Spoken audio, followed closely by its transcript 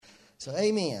So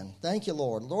amen. Thank you,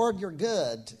 Lord. Lord, you're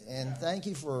good. And thank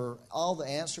you for all the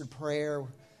answered prayer.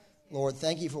 Lord,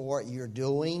 thank you for what you're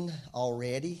doing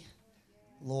already.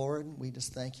 Lord, we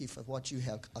just thank you for what you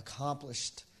have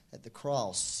accomplished at the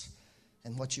cross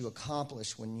and what you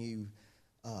accomplished when you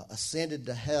ascended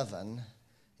to heaven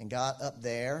and got up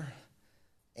there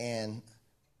and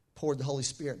poured the Holy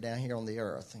Spirit down here on the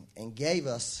earth and gave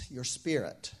us your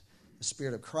Spirit, the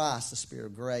Spirit of Christ, the Spirit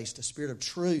of grace, the Spirit of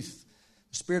truth,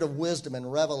 the Spirit of wisdom and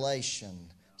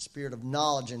revelation, Spirit of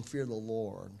knowledge and fear of the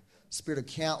Lord, Spirit of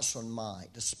counsel and might,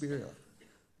 the Spirit,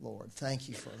 Lord, thank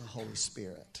you for the Holy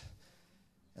Spirit.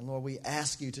 And Lord, we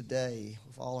ask you today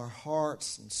with all our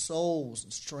hearts and souls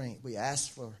and strength, we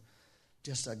ask for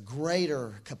just a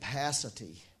greater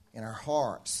capacity in our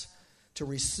hearts to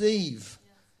receive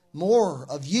more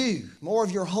of you, more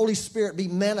of your Holy Spirit be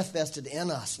manifested in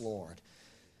us, Lord.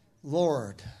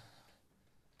 Lord,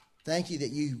 thank you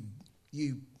that you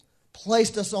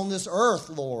placed us on this earth,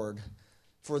 Lord,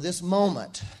 for this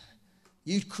moment.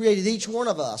 You created each one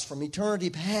of us from eternity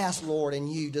past, Lord, and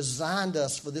you designed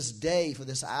us for this day, for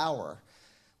this hour,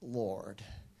 Lord,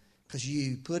 because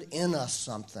you put in us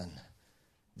something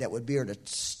that would be able to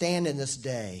stand in this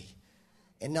day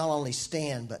and not only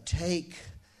stand, but take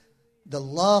the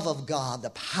love of God,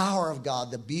 the power of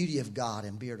God, the beauty of God,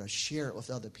 and be able to share it with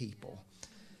other people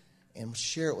and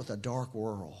share it with a dark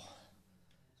world.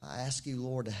 I ask you,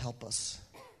 Lord, to help us.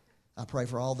 I pray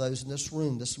for all those in this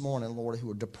room this morning, Lord,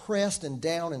 who are depressed and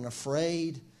down and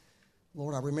afraid.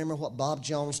 Lord, I remember what Bob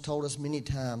Jones told us many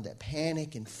times, that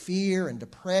panic and fear and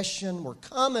depression were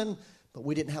coming, but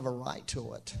we didn't have a right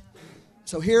to it.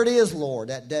 So here it is, Lord,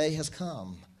 that day has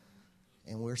come,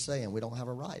 and we're saying we don't have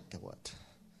a right to it.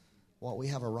 What we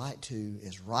have a right to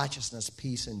is righteousness,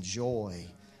 peace, and joy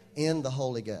in the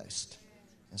Holy Ghost.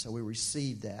 And so we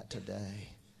receive that today.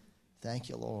 Thank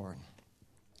you, Lord.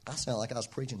 I sound like I was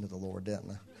preaching to the Lord, didn't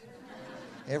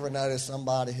I? Ever notice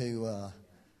somebody who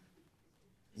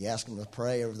you ask them to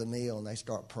pray over the meal and they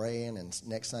start praying, and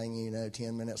next thing you know,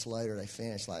 10 minutes later they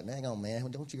finish like, dang on, man,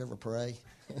 don't you ever pray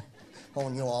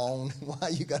on your own? Why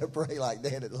you got to pray like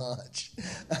that at lunch?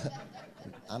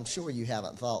 I'm sure you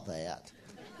haven't thought that,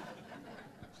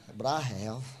 but I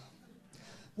have.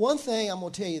 One thing I'm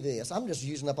going to tell you this. I'm just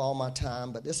using up all my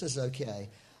time, but this is okay.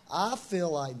 I feel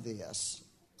like this.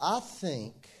 I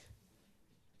think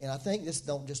this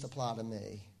don't just apply to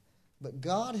me, but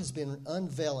God has been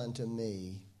unveiling to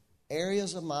me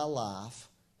areas of my life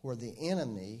where the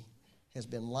enemy has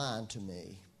been lying to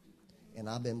me, and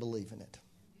I've been believing it.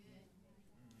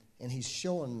 And he's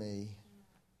showing me,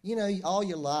 you know, all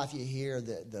your life you hear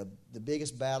that the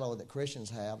biggest battle that Christians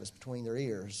have is between their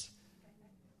ears.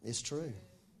 It's true.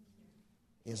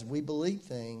 Is we believe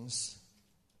things,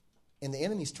 and the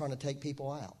enemy's trying to take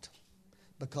people out.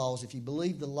 Because if you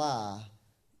believe the lie,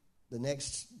 the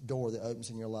next door that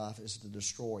opens in your life is the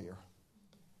destroyer.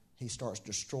 He starts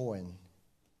destroying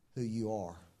who you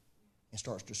are and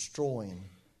starts destroying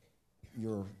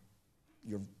your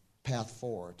path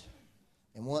forward.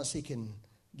 And once he can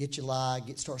get you lie,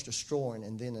 starts destroying,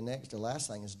 and then the last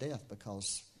thing is death,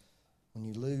 because when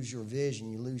you lose your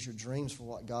vision, you lose your dreams for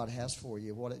what God has for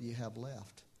you, what do you have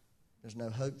left? There's no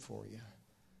hope for you.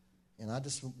 And I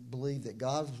just believe that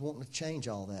God is wanting to change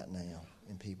all that now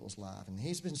in people's life. And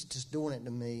he's been just doing it to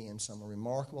me in some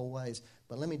remarkable ways.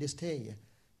 But let me just tell you,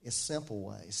 it's simple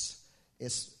ways.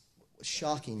 It's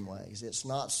shocking ways. It's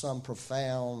not some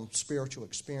profound spiritual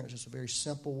experience. It's a very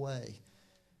simple way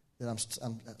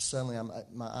that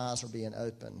my eyes are being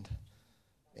opened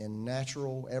in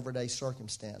natural, everyday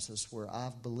circumstances where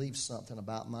I've believed something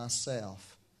about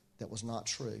myself that was not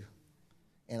true.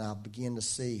 And I begin to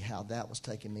see how that was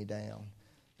taking me down.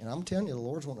 And I'm telling you, the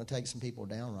Lord's wanting to take some people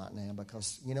down right now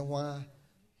because, you know why?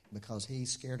 Because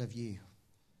he's scared of you.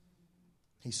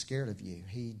 He's scared of you.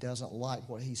 He doesn't like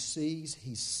what he sees.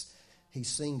 He's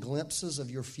seen glimpses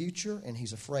of your future, and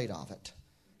he's afraid of it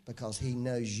because he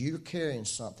knows you're carrying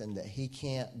something that he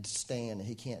can't stand and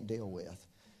he can't deal with.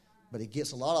 But he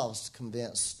gets a lot of us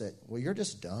convinced that, well, you're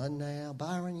just done now.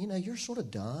 Byron, you know, you're sort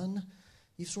of done.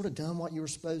 You've sort of done what you were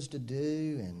supposed to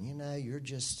do, and, you know, you're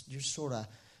sort of,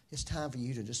 it's time for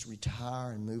you to just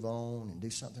retire and move on and do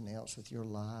something else with your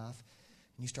life.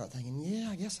 And you start thinking, yeah,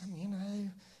 I guess I'm, you know,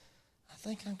 I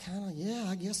think I'm kind of, yeah,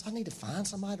 I guess I need to find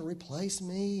somebody to replace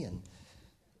me. And,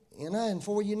 you know, and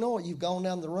before you know it, you've gone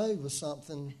down the road with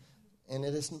something, and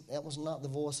that was not the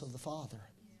voice of the Father.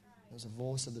 It was the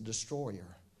voice of the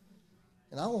destroyer.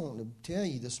 And I want to tell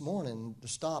you this morning to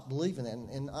stop believing that.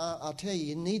 And I'll tell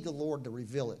you need the Lord to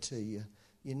reveal it to you.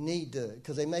 You need to,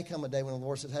 because there may come a day when the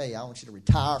Lord says, hey, I want you to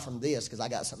retire from this because I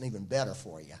got something even better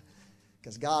for you.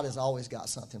 Because God has always got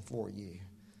something for you.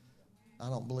 I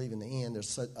don't believe in the end there's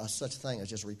such a thing as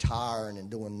just retiring and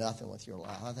doing nothing with your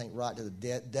life. I think right to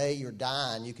the day you're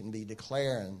dying, you can be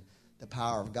declaring the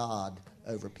power of God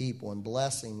over people and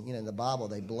blessing. You know, in the Bible,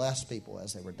 they blessed people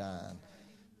as they were dying.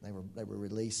 They were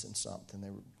releasing something.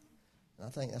 And I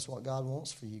think that's what God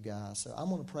wants for you guys. So I'm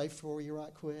going to pray for you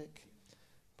right quick.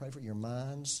 Pray for your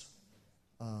minds,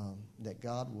 that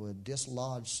God would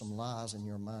dislodge some lies in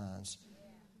your minds.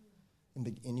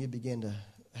 And you begin to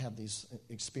have these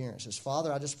experiences.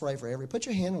 Father, I just pray for put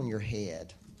your hand on your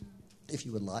head if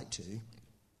you would like to.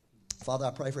 Father,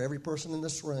 I pray for every person in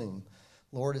this room.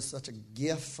 Lord, it's such a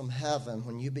gift from heaven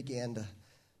when you begin to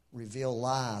reveal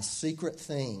lies, secret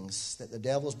things that the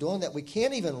devil's doing that we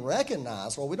can't even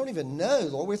recognize. Lord, we don't even know.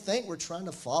 Lord, we think we're trying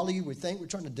to follow you. We think we're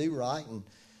trying to do right, and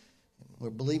we're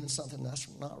believing something that's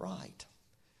not right.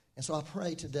 And so I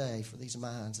pray today for these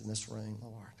minds in this room,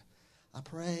 Lord. I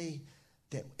pray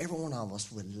that every one of us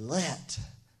would let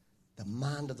the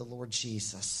mind of the Lord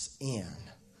Jesus in.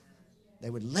 They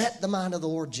would let the mind of the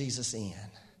Lord Jesus in.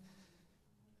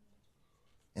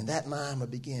 And that mind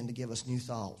would begin to give us new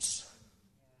thoughts,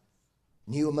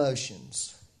 new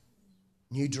emotions,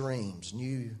 new dreams,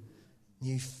 new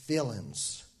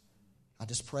feelings. I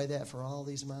just pray that for all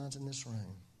these minds in this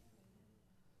room.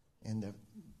 And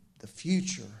the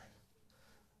future,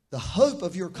 the hope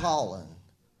of your calling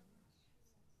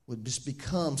would just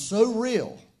become so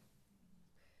real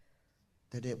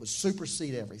that it would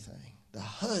supersede everything. The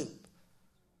hope,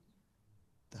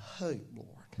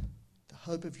 Lord, the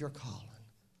hope of your calling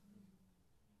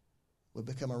would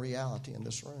become a reality in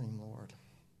this room, Lord.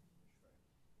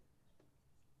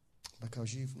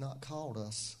 Because you've not called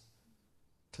us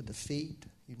to defeat.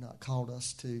 You've not called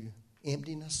us to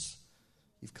emptiness.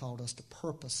 You've called us to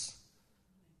purpose,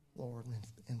 Lord,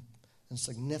 and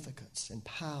significance and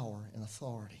power and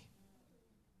authority.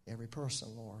 Every person,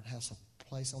 Lord, has a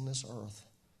place on this earth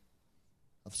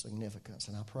of significance.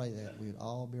 And I pray that we would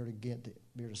all be able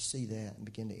to see that and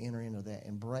begin to enter into that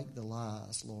and break the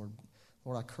lies, Lord.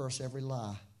 Lord, I curse every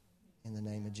lie in the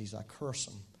name of Jesus. I curse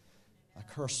them. I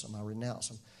curse them. I renounce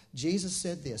them. Jesus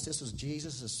said this. This was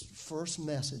Jesus' first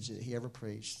message that he ever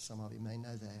preached. Some of you may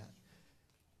know that.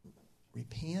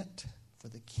 Repent, for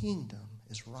the kingdom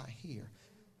is right here.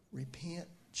 Repent,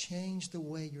 change the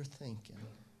way you're thinking.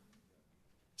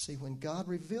 See, when God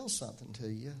reveals something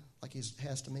to you, like he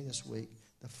has to me this week,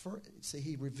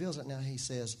 he reveals it now. He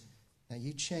says, now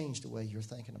you change the way you're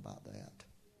thinking about that.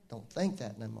 Don't think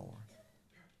that no more.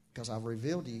 Because I've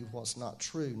revealed to you what's not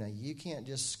true. Now, you can't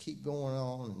just keep going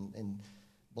on and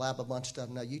blab a bunch of stuff.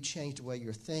 No, you change the way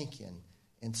you're thinking,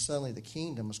 and suddenly the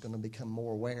kingdom is going to become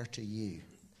more aware to you.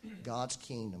 God's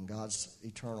kingdom, God's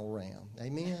eternal realm.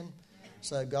 Amen?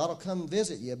 So God will come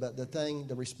visit you, but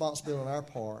the responsibility on our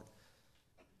part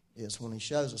is when he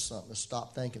shows us something to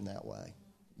stop thinking that way.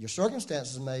 Your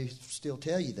circumstances may still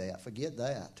tell you that. Forget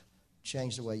that.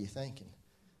 Change the way you're thinking.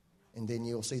 And then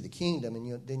you'll see the kingdom,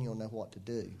 and then you'll know what to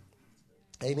do.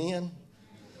 Amen?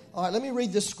 All right, let me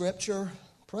read this scripture.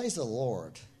 Praise the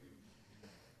Lord.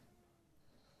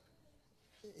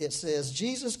 It says,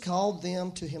 Jesus called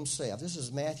them to himself. This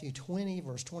is Matthew 20,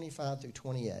 verse 25 through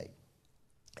 28.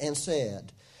 And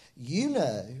said, you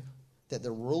know that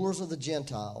the rulers of the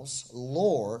Gentiles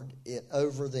lord it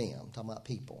over them. Talking about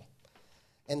people.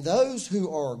 And those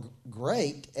who are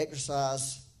great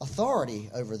exercise authority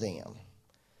over them.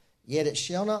 Yet it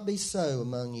shall not be so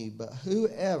among you, but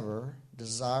whoever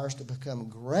desires to become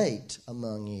great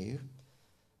among you,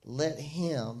 let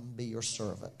him be your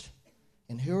servant.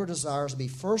 And whoever desires to be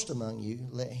first among you,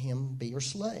 let him be your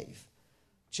slave.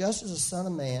 Just as the Son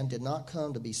of Man did not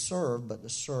come to be served, but to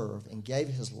serve, and gave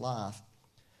his life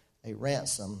a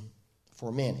ransom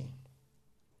for many.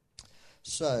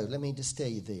 So, let me just tell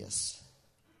you this.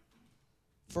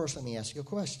 First, let me ask you a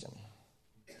question,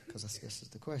 because this is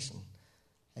the question.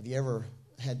 Have you ever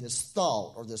had this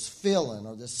thought or this feeling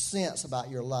or this sense about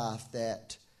your life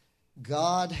that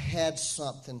God had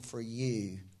something for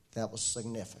you that was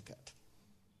significant?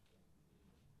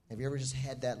 Have you ever just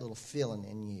had that little feeling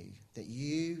in you that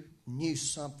you knew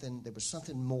something, there was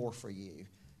something more for you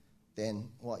than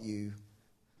what you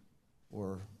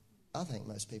were? I think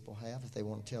most people have, if they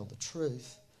want to tell the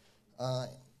truth. I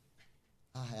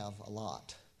have a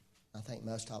lot. I think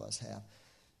most of us have.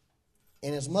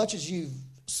 And as much as you've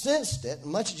sensed it, as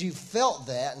much as you've felt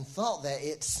that and thought that,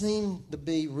 it seemed to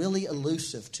be really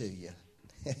elusive to you.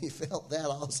 You felt that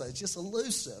also. It's just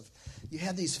elusive. You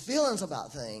have these feelings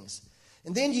about things.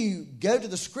 And then you go to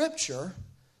the Scripture,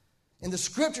 and the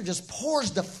Scripture just pours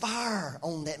the fire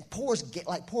on that, pours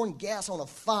like pouring gas on a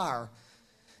fire.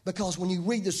 Because when you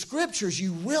read the Scriptures,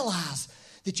 you realize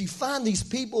that you find these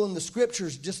people in the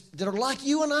Scriptures just that are like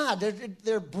you and I.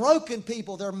 They're broken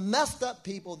people. They're messed up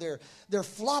people. They're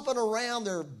flopping around.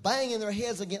 They're banging their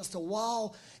heads against the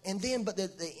wall. And then, but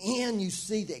at the end, you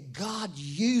see that God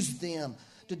used them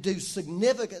to do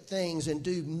significant things and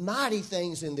do mighty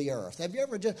things in the earth. Have you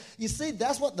ever just, you see,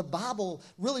 that's what the Bible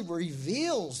really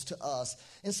reveals to us.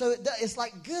 And so it's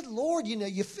like, good Lord,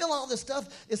 you feel all this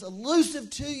stuff, it's elusive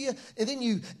to you, and then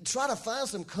you try to find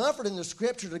some comfort in the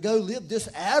Scripture to go live this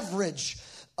average,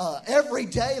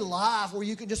 everyday life where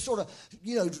you can just sort of,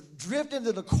 drift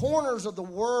into the corners of the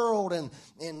world and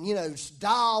die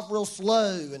off real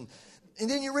slow. And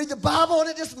then you read the Bible and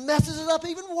it just messes it up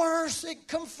even worse. It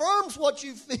confirms what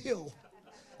you feel.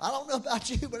 I don't know about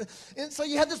you, and so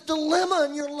you have this dilemma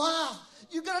in your life.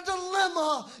 You've got a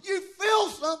dilemma. You feel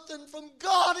something from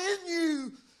God in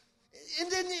you. And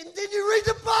then you read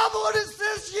the Bible and it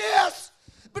says yes.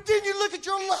 But then you look at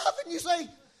your life and you say,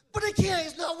 but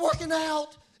it's not working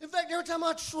out. In fact, every time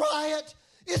I try it,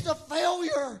 it's a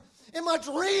failure. And my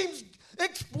dreams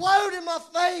explode in my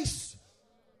face.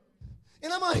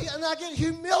 And I get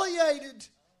humiliated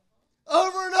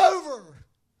over and over.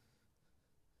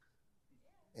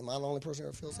 Am I the only person who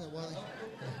ever feels that way?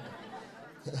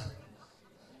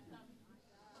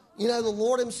 The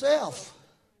Lord himself,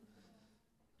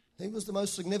 he was the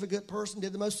most significant person,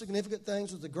 did the most significant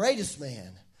things, was the greatest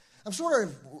man. I'm sort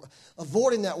of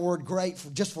avoiding that word great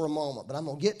just for a moment, but I'm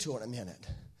going to get to it in a minute.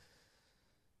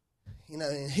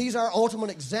 And he's our ultimate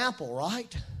example,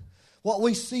 right? What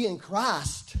we see in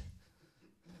Christ.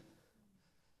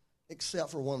 Except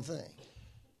for one thing.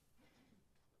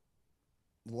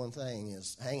 The one thing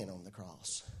is hanging on the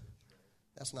cross.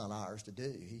 That's not ours to do.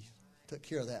 He took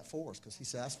care of that for us because he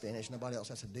said, that's finished. Nobody else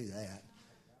has to do that.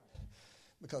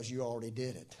 Because you already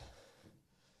did it.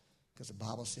 Because the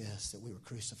Bible says that we were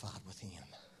crucified with him.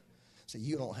 So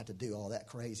you don't have to do all that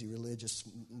crazy religious,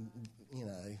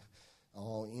 It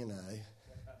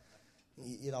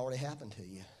already happened to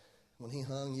you. When he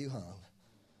hung, you hung.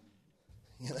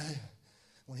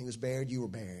 When he was buried, you were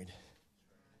buried.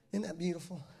 Isn't that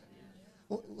beautiful?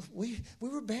 We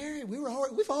were buried. We've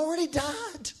already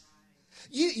died.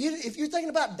 If you're thinking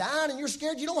about dying and you're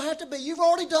scared, you don't have to be. You've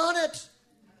already done it.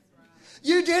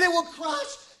 You did it with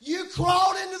Christ. You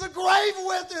crawled into the grave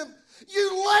with him. You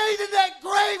laid in that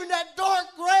grave, in that dark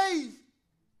grave,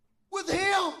 with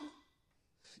him.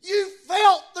 You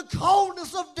felt the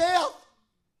coldness of death.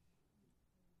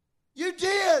 You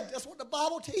did. That's what the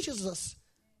Bible teaches us.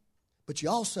 But you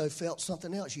also felt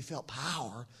something else. You felt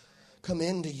power come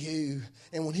into you.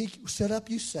 And when he set up,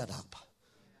 you set up.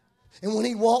 And when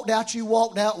he walked out, you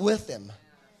walked out with him.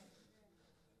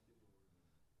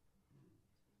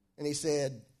 And he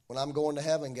said, when I'm going to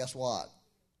heaven, guess what?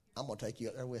 I'm going to take you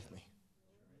up there with me.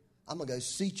 I'm going to go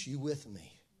seat you with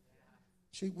me.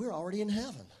 See, we're already in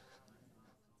heaven.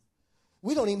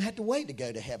 We don't even have to wait to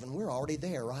go to heaven. We're already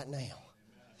there right now.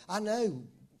 I know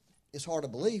it's hard to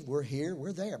believe we're here,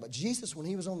 we're there. But Jesus, when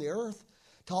he was on the earth,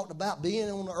 talked about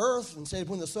being on the earth and said,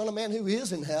 when the Son of Man who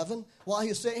is in heaven, while he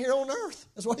was sitting here on earth.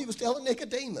 That's what he was telling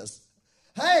Nicodemus.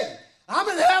 Hey, I'm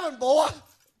in heaven, boy.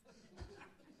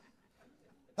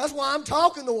 That's why I'm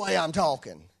talking the way I'm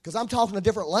talking. Because I'm talking a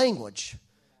different language.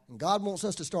 And God wants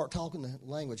us to start talking the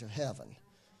language of heaven.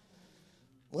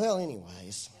 Well,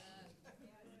 anyways,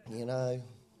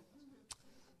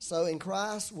 So in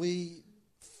Christ, we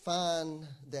find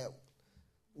that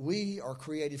we are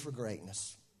created for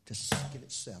greatness. Just get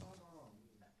it settled.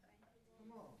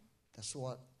 That's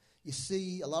what you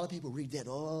see. A lot of people read that.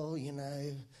 Lord,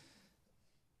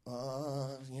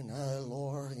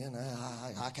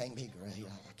 I can't be great.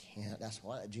 I can't. That's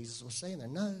what Jesus was saying there.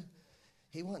 No,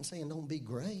 he wasn't saying don't be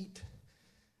great.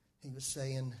 He was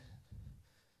saying,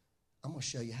 I'm going to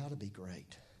show you how to be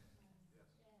great.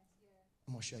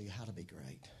 I'm going to show you how to be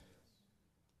great.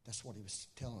 That's what he was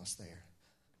telling us there.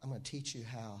 I'm going to teach you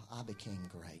how I became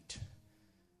great.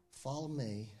 Follow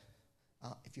me.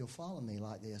 If you'll follow me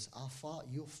like this,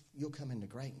 you'll come into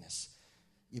greatness.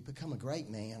 You become a great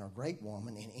man or great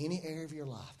woman in any area of your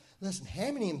life. Listen,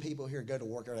 how many people here go to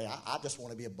work every day? I just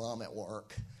want to be a bum at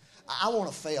work. I want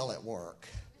to fail at work.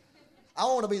 I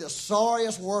want to be the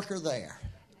sorriest worker there.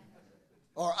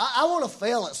 Or I want to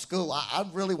fail at school. I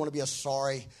really want to be a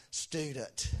sorry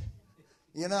student.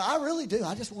 I really do.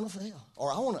 I just want to fail.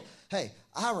 Or I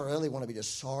really want to be the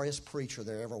sorriest preacher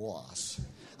there ever was.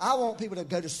 I want people to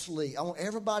go to sleep. I want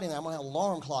everybody, and I'm going to have an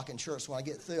alarm clock in church when I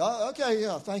get through. Oh, okay,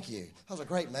 yeah, thank you. That was a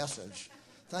great message.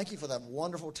 Thank you for that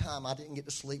wonderful time. I didn't get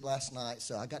to sleep last night,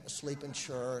 so I got to sleep in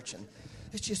church.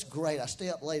 It's just great. I stay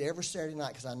up late every Saturday night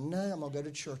because I know I'm going to go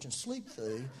to church and sleep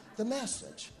through the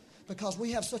message. Because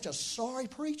we have such a sorry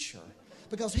preacher.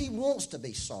 Because he wants to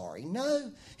be sorry.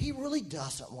 No, he really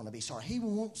doesn't want to be sorry. He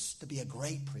wants to be a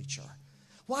great preacher.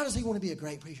 Why does he want to be a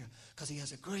great preacher? Because he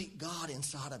has a great God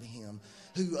inside of him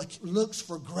who looks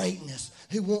for greatness,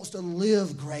 who wants to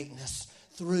live greatness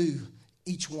through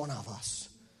each one of us.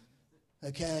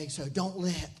 Okay? So don't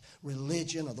let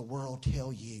religion or the world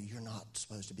tell you you're not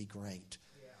supposed to be great.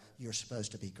 You're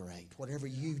supposed to be great. Whatever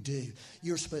you do,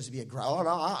 you're supposed to be a great. Oh, no,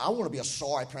 I want to be a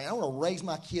sorry parent. I want to raise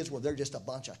my kids where they're just a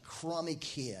bunch of crummy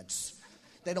kids.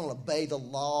 They don't obey the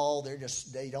law.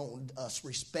 They don't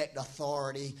respect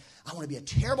authority. I want to be a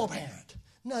terrible parent.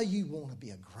 No, you want to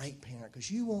be a great parent because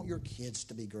you want your kids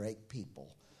to be great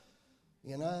people.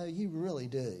 You know, you really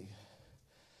do.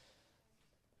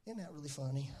 Isn't that really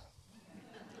funny?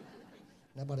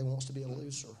 Nobody wants to be a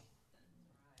loser.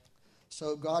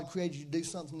 So God created you to do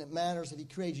something that matters. If he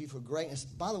created you for greatness.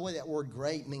 By the way, that word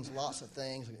great means lots of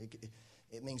things.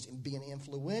 It means being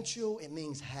influential. It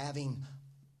means having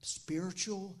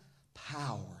spiritual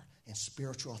power and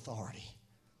spiritual authority.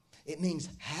 It means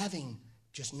having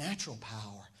just natural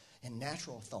power and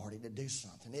natural authority to do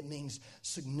something. It means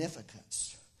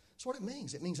significance. That's what it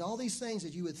means. It means all these things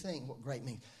that you would think what great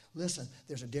means. Listen,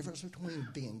 there's a difference between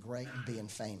being great and being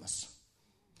famous.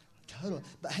 Totally.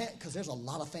 But because there's a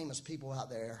lot of famous people out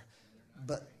there,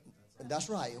 but that's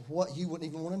right. What you wouldn't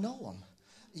even want to know them.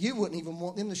 You wouldn't even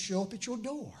want them to show up at your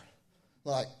door.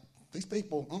 Like these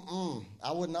people,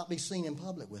 I would not be seen in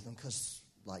public with them because,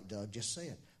 like Doug just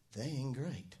said, they ain't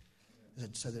great.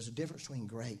 So there's a difference between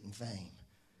great and fame.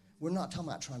 We're not talking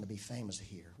about trying to be famous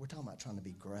here. We're talking about trying to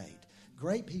be great.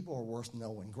 Great people are worth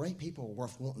knowing. Great people are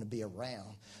worth wanting to be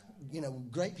around. You know,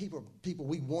 great people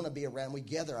we want to be around. We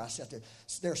gather ourselves.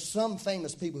 There's some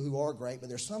famous people who are great, but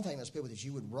there's some famous people that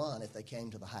you would run if they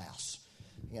came to the house.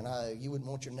 You know, you wouldn't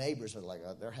want your neighbors to like,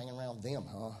 they're hanging around with them,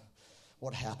 huh?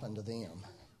 What happened to them?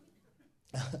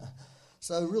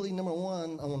 So really, number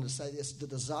one, I wanted to say this. The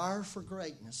desire for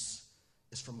greatness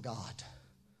is from God.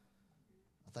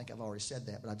 I think I've already said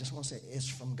that, but I just want to say it's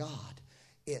from God.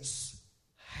 It's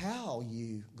how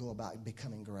you go about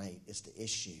becoming great is the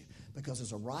issue. Because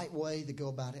there's a right way to go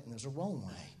about it and there's a wrong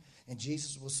way. And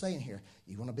Jesus was saying here,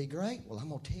 you want to be great? Well, I'm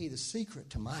going to tell you the secret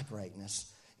to my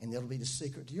greatness. And it'll be the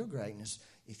secret to your greatness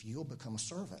if you'll become a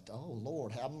servant. Oh,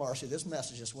 Lord, have mercy. This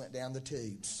message just went down the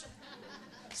tubes.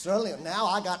 Certainly, now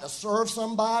I got to serve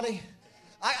somebody.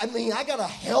 I mean, I got to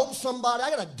help somebody.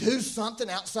 I got to do something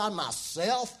outside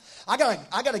myself. I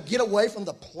got to get away from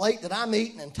the plate that I'm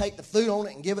eating and take the food on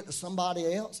it and give it to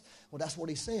somebody else. Well, that's what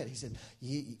he said. He said,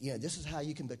 you know, this is how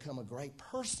you can become a great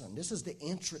person. This is the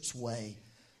entrance way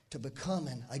to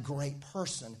becoming a great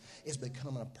person, is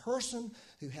becoming a person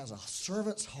who has a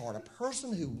servant's heart, a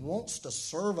person who wants to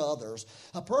serve others,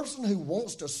 a person who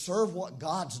wants to serve what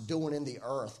God's doing in the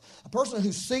earth, a person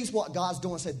who sees what God's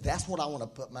doing and says, that's what I want to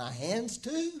put my hands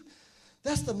to.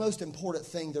 That's the most important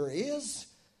thing there is.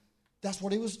 That's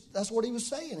what he was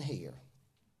saying here.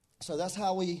 So that's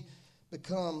how we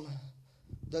become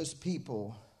those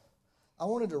people. I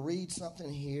wanted to read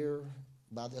something here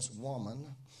by this woman.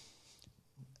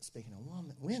 Speaking of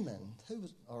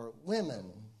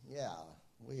women, yeah,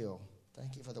 Will.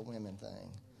 Thank you for the women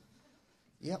thing.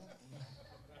 Yep.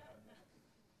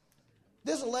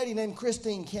 There's a lady named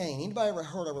Christine Caine. Anybody ever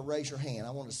heard of her? Raise your hand.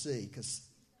 I want to see, because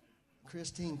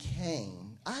Christine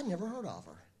Caine, I never heard of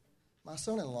her. My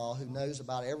son-in-law, who knows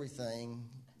about everything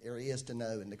there is to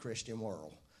know in the Christian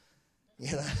world,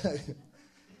 you know,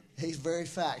 he's very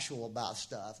factual about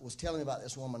stuff, was telling me about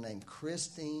this woman named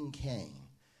Christine Caine.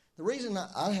 The reason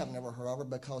I have never heard of her,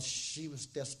 because she was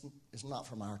just is not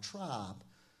from our tribe.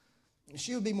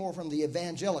 She would be more from the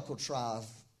evangelical tribe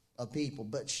of people,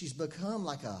 but she's become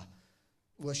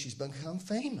she's become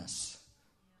famous.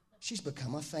 She's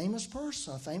become a famous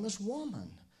person, a famous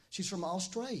woman. She's from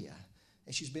Australia,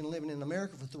 and she's been living in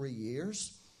America for 3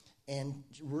 years, and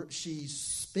she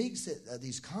speaks at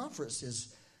these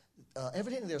conferences.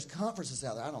 Evidently, there's conferences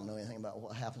out there. I don't know anything about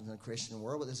what happens in the Christian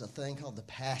world, but there's a thing called the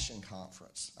Passion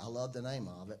Conference. I love the name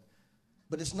of it.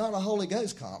 But it's not a Holy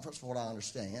Ghost conference, from what I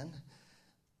understand.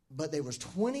 But there was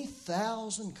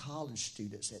 20,000 college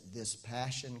students at this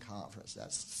Passion Conference.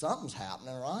 Something's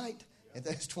happening, right? If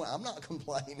there's I'm not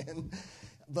complaining.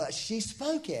 But she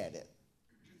spoke at it.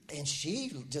 And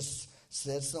she just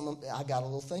said I got a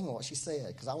little thing on what she said,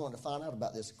 because I wanted to find out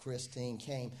about this Christine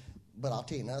Caine. But I'll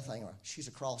tell you another thing. She's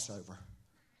a crossover.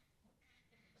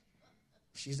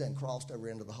 She's then crossed over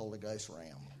into the Holy Ghost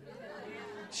realm.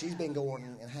 She's been going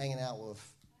and hanging out with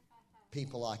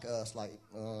people like us, like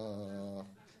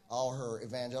all her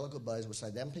evangelical buddies would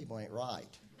say, them people ain't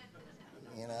right.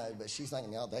 You know, but she's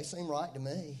thinking, no, they seem right to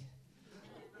me.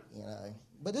 You know,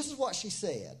 but this is what she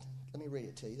said. Let me read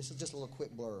it to you. This is just a little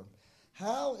quick blurb.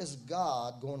 How is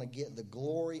God going to get the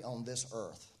glory on this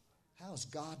earth? How is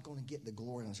God going to get the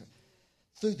glory on this earth?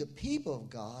 Through the people of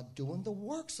God doing the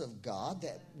works of God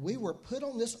that we were put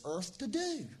on this earth to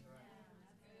do.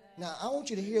 Now, I want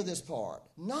you to hear this part.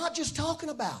 Not just talking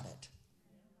about it.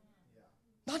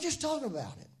 Not just talking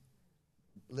about it.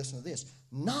 Listen to this.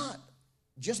 Not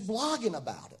just blogging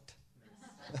about it.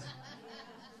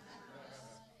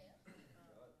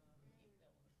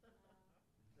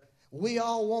 We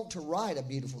all want to write a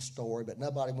beautiful story, but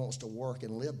nobody wants to work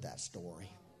and live that story.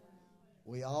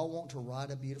 We all want to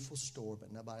write a beautiful story,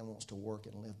 but nobody wants to work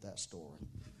and live that story.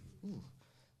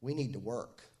 We need to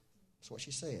work. That's what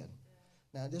she said.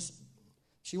 Now,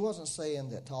 she wasn't saying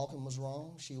that talking was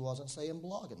wrong. She wasn't saying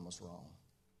blogging was wrong.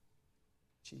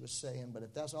 She was saying, but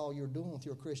if that's all you're doing with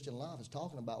your Christian life is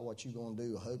talking about what you're going to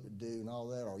do, hope to do, and all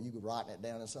that, or you're writing it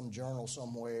down in some journal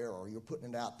somewhere, or you're putting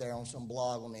it out there on some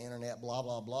blog on the internet, blah,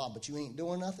 blah, blah, but you ain't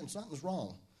doing nothing, something's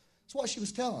wrong. That's what she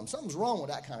was telling them. Something's wrong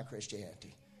with that kind of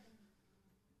Christianity.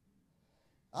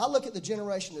 I look at the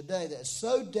generation today that is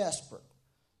so desperate.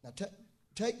 Now,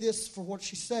 take this for what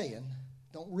she's saying.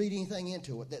 Don't read anything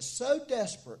into it. That's so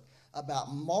desperate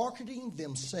about marketing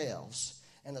themselves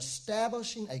and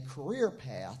establishing a career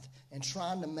path and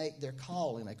trying to make their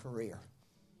calling a career.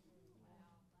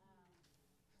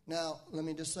 Now, let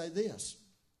me just say this.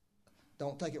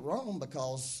 Don't take it wrong,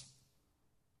 because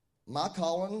my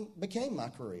calling became my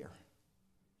career.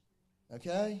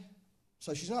 Okay?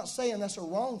 So she's not saying that's a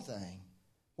wrong thing.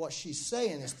 What she's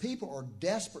saying is people are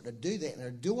desperate to do that, and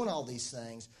they're doing all these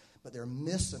things, but they're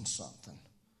missing something.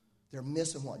 They're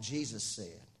missing what Jesus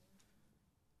said.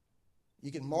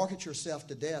 You can market yourself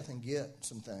to death and get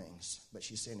some things. But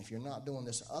she's saying, if you're not doing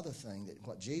this other thing, that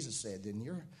what Jesus said, then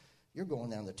you're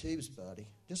going down the tubes, buddy.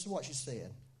 This is what she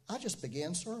said. I just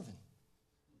began serving.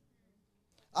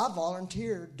 I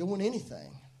volunteered doing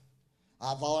anything.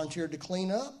 I volunteered to clean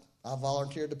up. I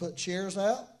volunteered to put chairs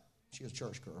out. She was a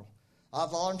church girl. I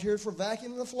volunteered for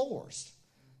vacuuming the floors.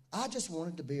 I just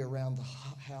wanted to be around the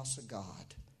house of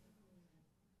God.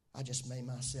 I just made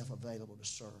myself available to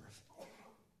serve.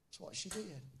 That's what she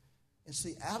did. And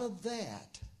see, out of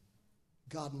that,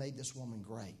 God made this woman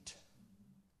great.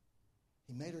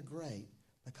 He made her great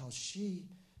because she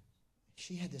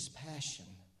had this passion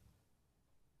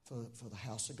for the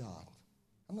house of God.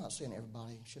 I'm not saying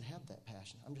everybody should have that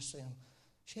passion. I'm just saying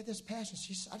she had this passion.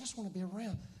 She said, I just want to be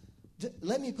around.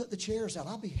 Let me put the chairs out.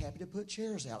 I'll be happy to put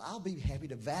chairs out. I'll be happy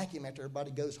to vacuum after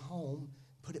everybody goes home,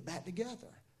 put it back together.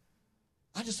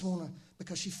 I just want to,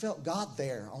 because she felt God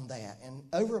there on that. And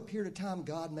over a period of time,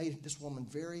 God made this woman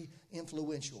very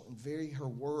influential, and her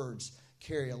words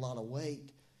carry a lot of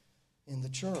weight in the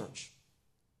church.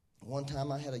 One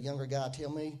time I had a younger guy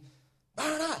tell me,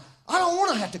 Byron, I don't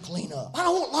want to have to clean up. I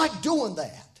don't like doing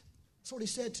that. That's what he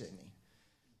said to me.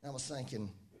 And I was thinking,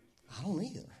 I don't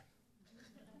either.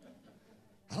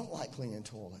 I don't like cleaning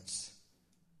toilets.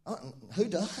 Who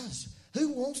does?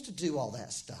 Who wants to do all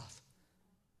that stuff?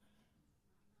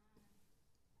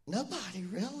 Nobody,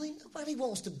 really. Nobody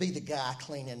wants to be the guy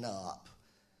cleaning up.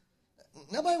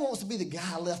 Nobody wants to be the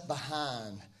guy left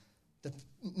behind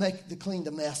to clean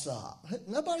the mess up.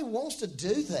 Nobody wants to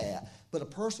do that, but a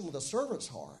person with a servant's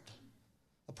heart,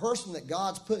 a person that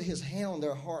God's put his hand on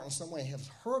their heart in some way, has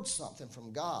heard something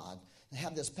from God and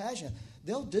have this passion,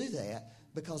 they'll do that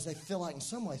because they feel like in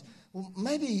some ways, well,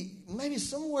 maybe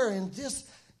somewhere in this,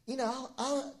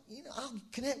 I'll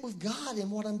connect with God in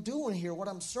what I'm doing here, what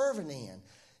I'm serving in.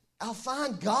 I'll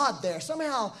find God there.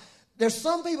 Somehow, there's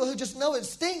some people who just know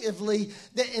instinctively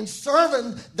that in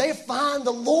serving, they find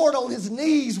the Lord on his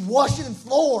knees washing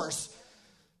floors.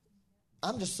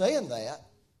 I'm just saying that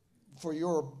for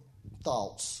your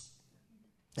thoughts.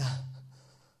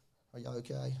 Are y'all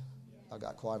okay? I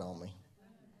got quiet on me.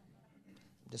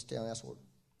 I'm just telling you, that's what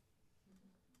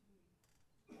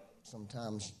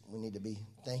sometimes we need to be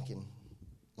thinking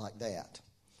like that.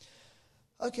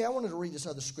 Okay, I wanted to read this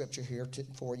other scripture here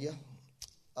for you.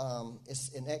 It's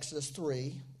in Exodus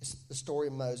 3. It's the story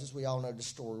of Moses. We all know the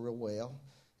story real well.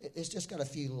 It's just got a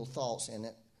few little thoughts in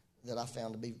it that I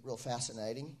found to be real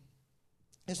fascinating.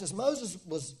 It says Moses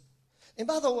was, and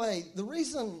by the way, the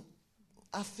reason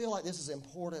I feel like this is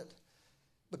important,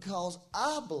 because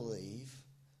I believe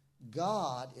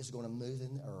God is going to move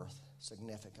in the earth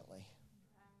significantly.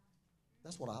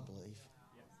 That's what I believe.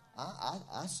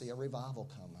 I see a revival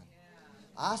coming.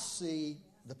 I see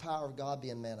the power of God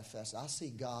being manifested. I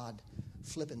see God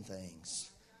flipping things,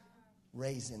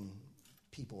 raising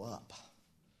people up.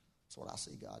 That's what I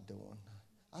see God doing.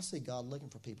 I see God looking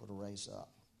for people to raise up.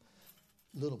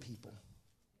 Little people.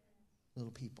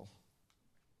 Little people.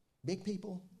 Big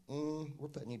people, we're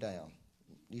putting you down.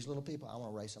 These little people, I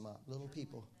want to raise them up. Little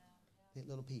people.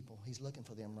 Little people. He's looking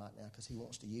for them right now because he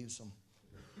wants to use them.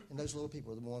 And those little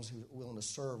people are the ones who are willing to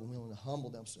serve and willing to humble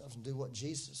themselves and do what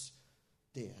Jesus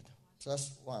did. So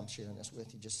that's why I'm sharing this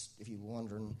with you, just if you're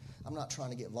wondering. I'm not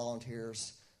trying to get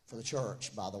volunteers for the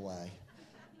church, by the way.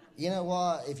 You know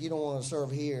what? If you don't want to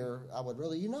serve here, I would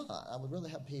rather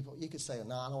have people. You could say,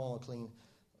 no, I don't want to clean.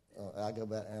 I go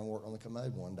back and work on the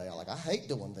commode one day. I hate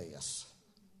doing this.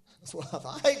 That's what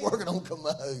I hate working on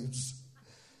commodes.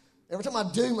 Every time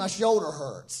I do, my shoulder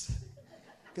hurts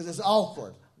because it's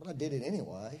awkward. But I did it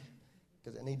anyway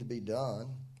because it needed to be done.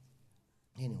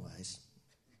 Anyways,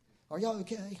 are y'all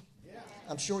okay? Yeah.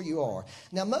 I'm sure you are.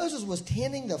 Now, Moses was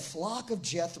tending the flock of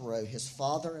Jethro, his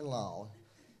father-in-law.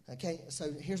 Okay,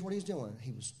 so here's what he was doing.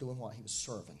 He was doing what? He was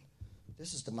serving.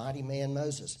 This is the mighty man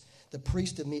Moses. The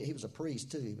priest of he was a priest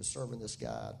too. He was serving this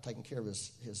guy, taking care of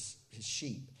his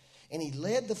sheep. And he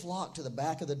led the flock to the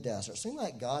back of the desert. It seemed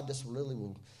like God just really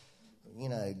will,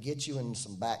 get you in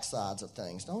some backsides of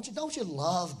things. Don't you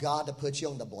love God to put you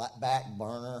on the back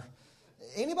burner?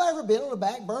 Anybody ever been on the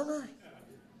back burner?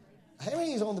 How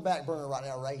many is on the back burner right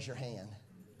now? Raise your hand.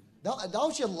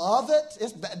 Don't you love it?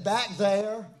 It's back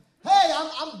there. Hey,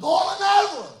 I'm boiling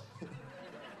over.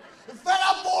 In fact,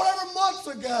 I boiled over months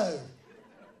ago.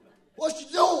 What you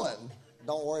doing?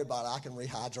 Don't worry about it. I can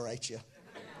rehydrate you.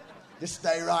 Just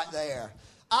stay right there.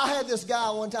 I had this guy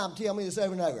one time tell me this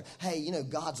over and over. Hey,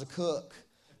 God's a cook,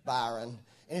 Byron.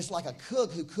 And it's like a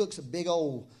cook who cooks a big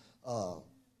old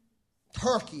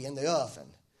turkey in the oven.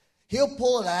 He'll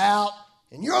pull it out,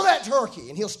 and you're that turkey,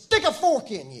 and he'll stick a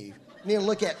fork in you. And he'll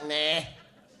look at, nah,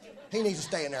 he needs to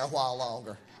stay in there a while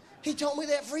longer. He told me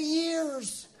that for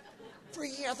years. For a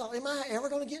year, I thought, am I ever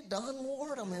going to get done,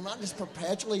 Lord? I mean, am I just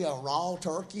perpetually a raw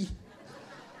turkey?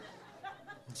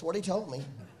 That's what he told me.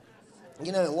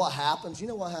 What happens? You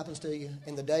know what happens to you?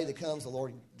 In the day that comes, the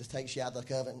Lord just takes you out of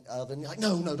the oven. You're like,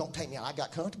 no, don't take me out. I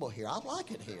got comfortable here. I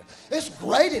like it here. It's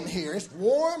great in here. It's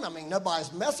warm. I mean,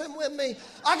 nobody's messing with me.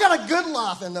 I got a good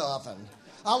life in the oven.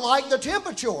 I like the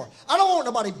temperature. I don't want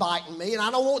nobody biting me, and I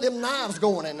don't want them knives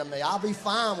going into me. I'll be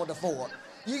fine with the fork.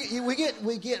 We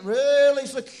get really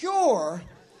secure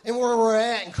in where we're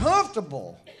at and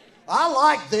comfortable. I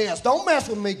like this. Don't mess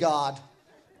with me, God.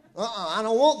 I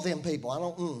don't want them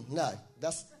people. No.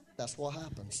 That's what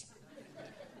happens.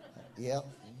 Yep.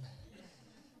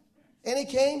 And he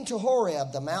came to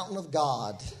Horeb, the mountain of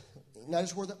God.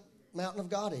 Notice where the mountain of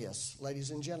God is, ladies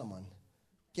and gentlemen.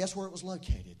 Guess where it was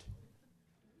located?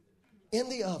 In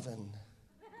the oven.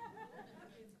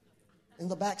 In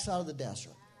the backside of the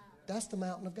desert. That's the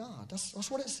mountain of God. That's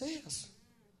what it says.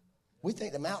 We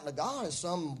think the mountain of God is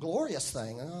some glorious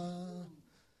thing.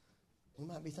 We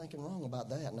might be thinking wrong about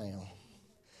that now.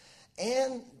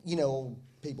 And,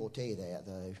 people will tell you that,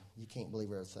 though. You can't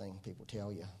believe everything people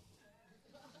tell you.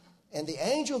 And the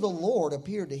angel of the Lord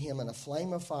appeared to him in a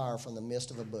flame of fire from the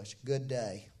midst of a bush. Good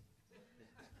day.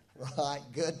 Right?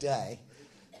 Good day.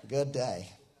 Good day.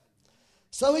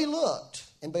 So he looked,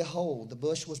 and behold, the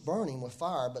bush was burning with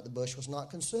fire, but the bush was not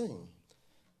consumed.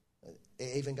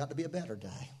 It even got to be a better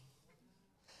day.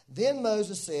 Then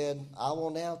Moses said, I will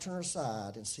now turn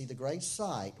aside and see the great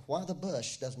sight, why the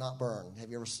bush does not burn. Have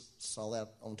you ever saw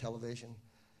that on television,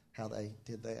 how they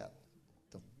did that,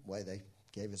 the way they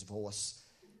gave his voice?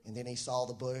 And then he saw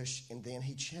the bush, and then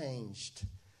he changed.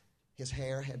 His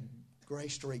hair had gray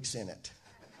streaks in it.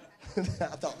 I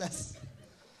thought that's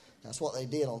what they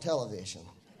did on television.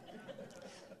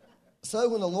 So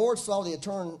when the Lord saw that he had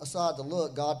turned aside to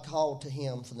look, God called to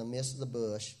him from the midst of the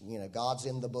bush. God's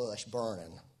in the bush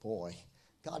burning. Boy,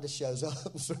 God just shows up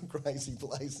in some crazy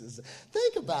places.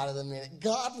 Think about it a minute.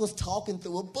 God was talking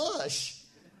through a bush.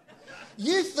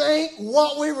 You think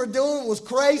what we were doing was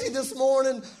crazy this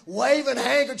morning, waving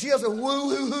handkerchiefs and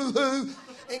woo-hoo-hoo-hoo,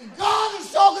 and God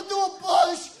is talking through a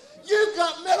bush? You've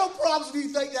got mental problems if you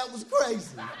think that was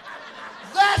crazy.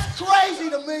 That's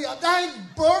crazy to me. A dang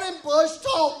burning bush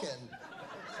talking.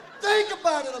 Think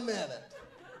about it a minute.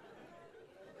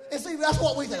 And see, that's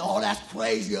what we think. Oh, that's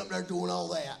crazy up there doing all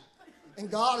that.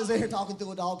 And God is there talking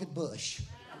through a dogged bush.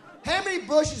 How many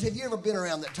bushes have you ever been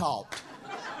around that talked?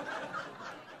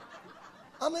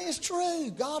 I mean, it's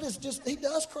true. God is he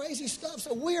does crazy stuff.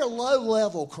 So we are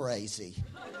low-level crazy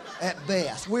at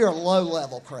best. We are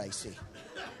low-level crazy.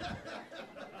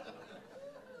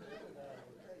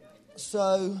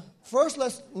 So first,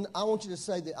 I want to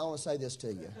say this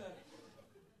to you.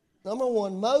 Number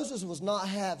one, Moses was not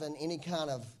having any kind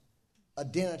of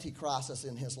identity crisis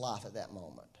in his life at that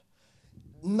moment.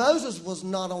 Moses was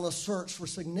not on a search for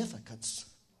significance.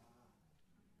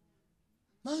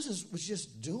 Moses was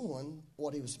just doing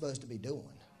what he was supposed to be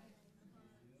doing.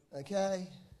 Okay?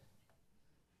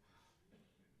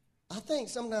 I think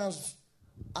sometimes,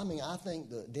 I think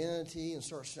the identity and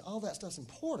search, all that stuff's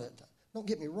important. Don't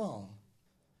get me wrong.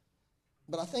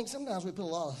 But I think sometimes we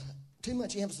put too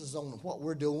much emphasis on what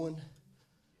we're doing.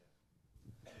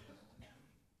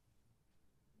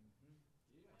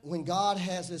 When God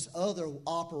has this other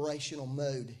operational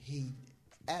mode, he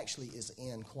actually is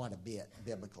in quite a bit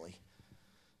biblically.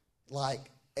 Like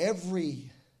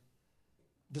every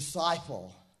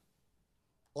disciple,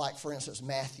 like for instance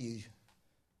Matthew,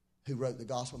 who wrote the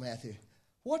Gospel of Matthew,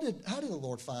 how did the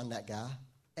Lord find that guy?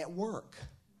 At work.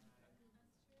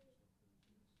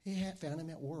 He had found him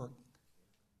at work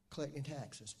collecting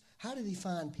taxes. How did he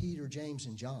find Peter, James,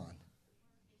 and John?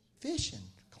 Fishing,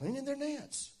 cleaning their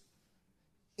nets.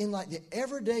 In like the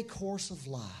everyday course of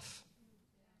life,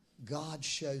 God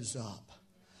shows up.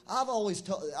 I've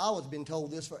been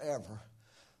told this forever.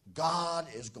 God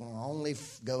is going to only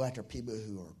go after people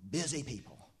who are busy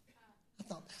people. I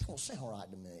thought, that don't sound right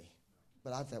to me.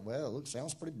 But I thought, well, it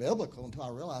sounds pretty biblical until I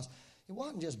realized it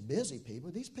wasn't just busy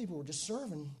people. These people were just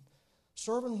serving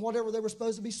whatever they were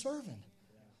supposed to be serving.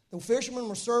 The fishermen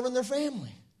were serving their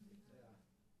family,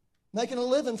 making a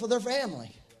living for their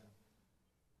family.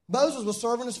 Moses was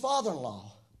serving his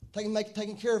father-in-law,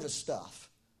 taking care of his stuff.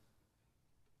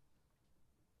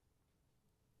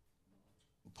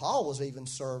 Paul was even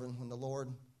serving when the Lord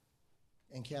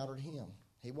encountered him.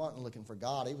 He wasn't looking for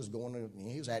God. He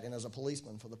was acting as a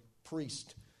policeman for the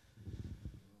priest.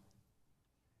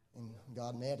 And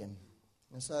God met him.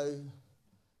 And so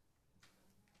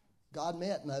God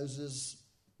met Moses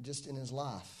just in his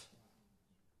life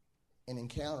and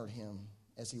encountered him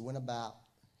as he went about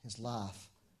his life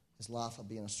of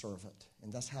being a servant.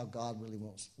 And that's how God really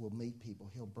will meet people.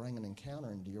 He'll bring an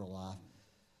encounter into your life.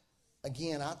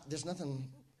 Again, there's nothing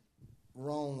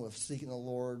wrong with seeking the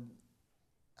Lord.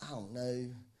 I don't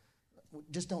know.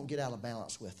 Just don't get out of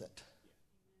balance with it.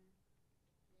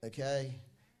 Okay?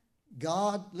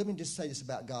 God, let me just say this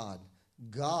about God.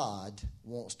 God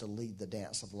wants to lead the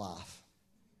dance of life,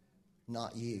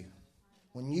 not you.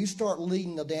 When you start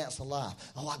leading the dance of life,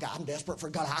 I'm desperate for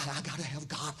God. I got to have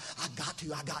God. I got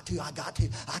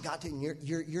to. And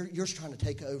you're trying to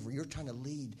take over. You're trying to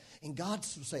lead. And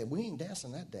God's saying, we ain't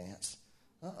dancing that dance.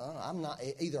 I'm not.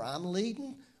 Either I'm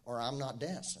leading or I'm not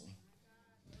dancing.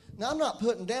 Now, I'm not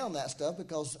putting down that stuff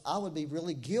because I would be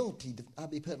really guilty.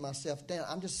 I'd be putting myself down.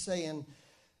 I'm just saying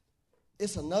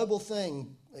it's a noble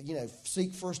thing,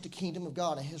 seek first the kingdom of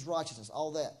God and his righteousness,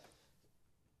 all that.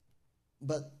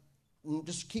 But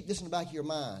just keep this in the back of your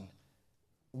mind.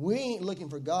 We ain't looking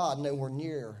for God nowhere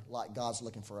near like God's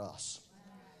looking for us.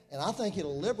 And I think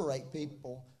it'll liberate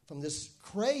people from this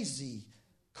crazy,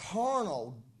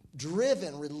 carnal,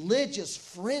 driven, religious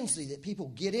frenzy that people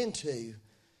get into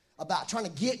about trying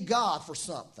to get God for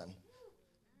something.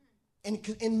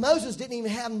 And Moses didn't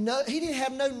even have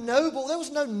there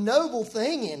was no noble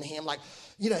thing in him. Like,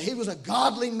 he was a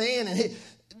godly man and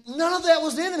none of that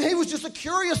was in him. He was just a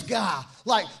curious guy.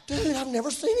 Like, dude, I've never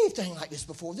seen anything like this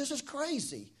before. This is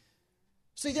crazy.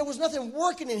 See, there was nothing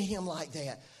working in him like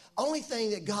that. Only thing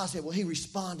that God said, well, he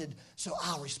responded, so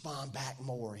I'll respond back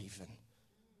more even.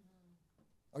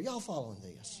 Are y'all following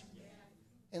this?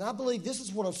 And I believe this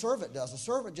is what a servant does. A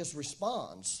servant just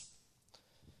responds.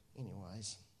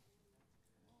 Anyways.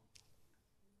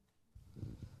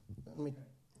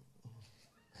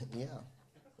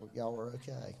 Y'all were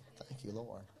okay. Thank you,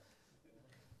 Lord.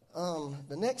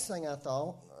 The next thing I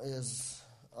thought is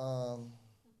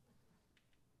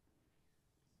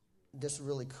just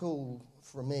really cool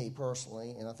for me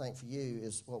personally, and I think for you,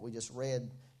 is what we just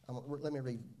read. Let me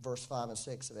read verse 5 and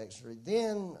 6 of Exodus.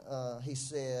 Then he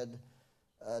said,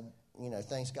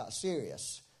 things got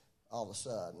serious all of a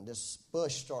sudden. This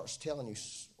bush starts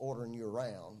ordering you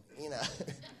around.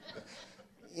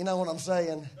 You know what I'm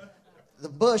saying? The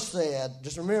bush said,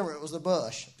 just remember it was the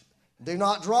bush, do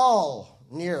not draw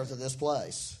near to this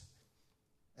place.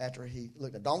 After he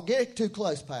looked at, don't get too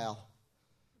close, pal.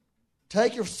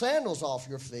 Take your sandals off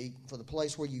your feet, for the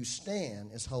place where you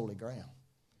stand is holy ground.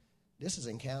 This is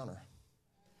encounter.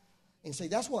 And see,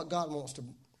 that's what God wants to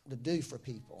do for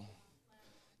people.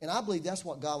 And I believe that's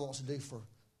what God wants to do for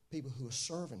people who are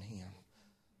serving him.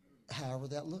 However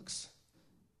that looks.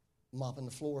 Mopping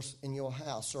the floors in your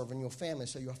house, serving your family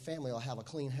so your family will have a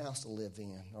clean house to live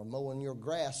in. Or mowing your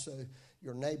grass so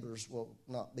your neighbors will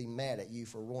not be mad at you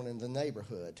for ruining the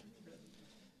neighborhood.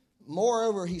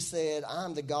 Moreover, he said,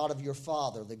 I'm the God of your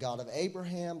father, the God of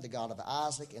Abraham, the God of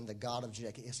Isaac, and the God of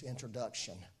Jacob. It's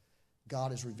introduction.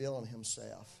 God is revealing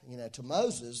himself. You know, to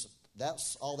Moses,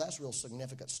 that's real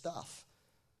significant stuff.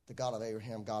 The God of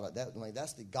Abraham,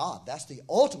 that's the God. That's the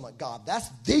ultimate God. That's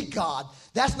the God.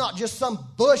 That's not just some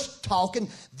bush talking.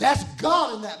 That's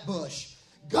God in that bush.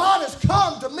 God has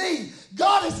come to me.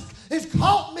 God has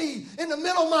caught me in the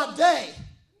middle of my day.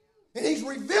 And he's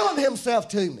revealing himself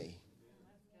to me.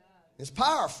 It's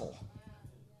powerful.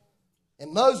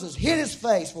 And Moses hid his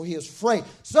face for he was afraid.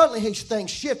 Suddenly his thing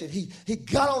shifted. He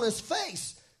got on his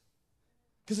face.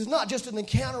 Because it's not just an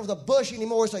encounter with a bush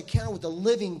anymore. It's an encounter with the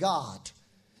living God.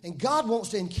 And God wants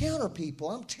to encounter people.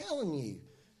 I'm telling you.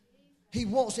 He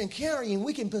wants to encounter you. And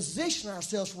we can position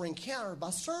ourselves for encounter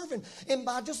by serving. And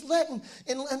by just letting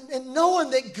and knowing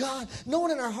that God,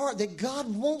 knowing in our heart that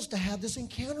God wants to have this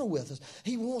encounter with us.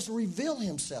 He wants to reveal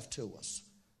himself to us.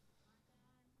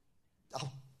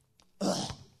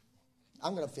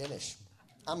 I'm going to finish.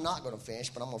 I'm not going to finish,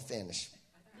 but I'm going to finish.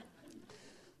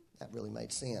 That really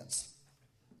made sense.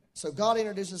 So God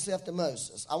introduced himself to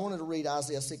Moses. I wanted to read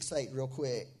Isaiah 6:8 real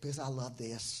quick because I love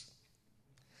this.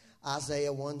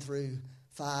 Isaiah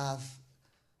 1-5.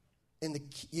 In the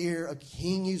year of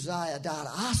King Uzziah died,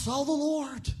 I saw the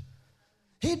Lord.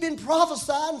 He'd been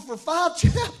prophesying for 5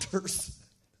 chapters.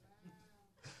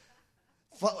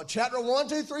 Chapter 1,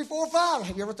 2, 3, 4, 5.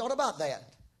 Have you ever thought about that?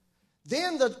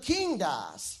 Then the king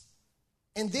dies.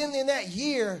 And then in that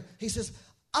year, he says,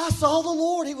 I saw the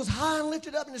Lord. He was high and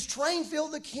lifted up, and his train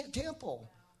filled the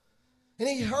temple. And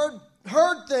he heard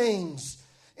things.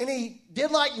 And he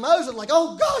did like Moses, like,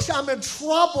 oh gosh, I'm in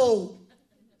trouble.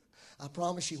 I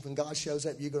promise you, when God shows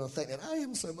up, you're going to think that I am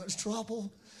in so much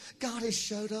trouble. God has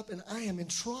showed up, and I am in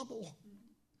trouble.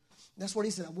 That's what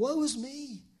he said. Woe is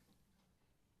me.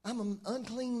 I'm an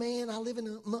unclean man. I live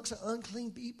amongst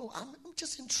unclean people. I'm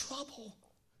just in trouble.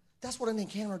 That's what an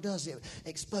encounter does. It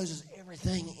exposes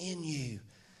everything in you.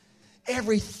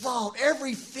 Every thought,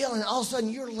 every feeling. All of a sudden,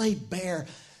 you're laid bare.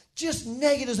 Just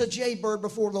naked as a jaybird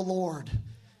before the Lord.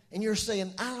 And you're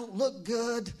saying, I don't look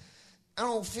good. I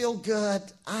don't feel good.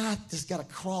 I just got to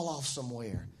crawl off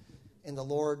somewhere. And the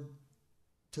Lord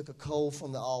took a coal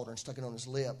from the altar and stuck it on his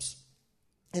lips.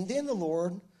 And then the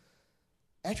Lord,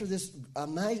 after this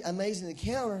amazing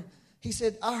encounter, he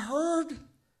said, I heard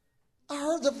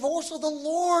the voice of the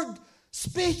Lord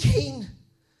speaking.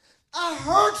 I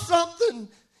heard something.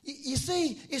 You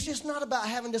see, it's just not about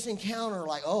having this encounter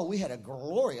like, oh, we had a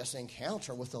glorious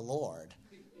encounter with the Lord,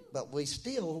 but we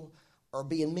still are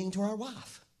being mean to our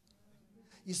wife.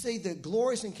 You see, the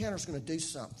glorious encounter is going to do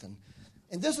something.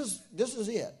 And this is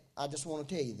it. I just want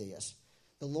to tell you this.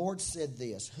 The Lord said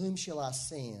this, whom shall I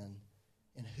send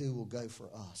and who will go for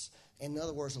us? In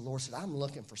other words, the Lord said, I'm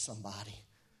looking for somebody.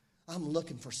 I'm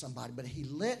looking for somebody. But he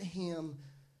let him,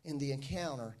 in the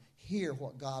encounter, hear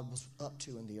what God was up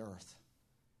to in the earth.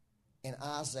 And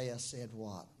Isaiah said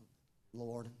what?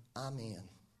 Lord, I'm in.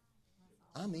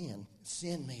 I'm in.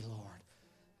 Send me, Lord.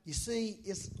 You see,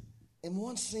 it's in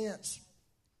one sense,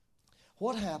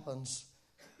 what happens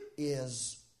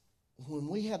is when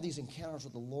we have these encounters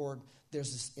with the Lord,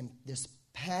 there's this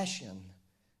passion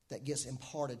that gets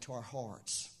imparted to our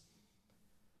hearts.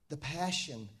 The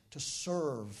passion to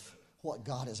serve what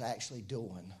God is actually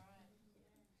doing.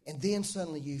 And then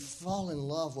suddenly you fall in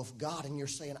love with God and you're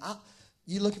saying,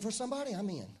 you looking for somebody? I'm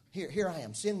in. Here I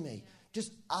am. Send me.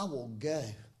 Just, I will go.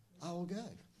 I will go.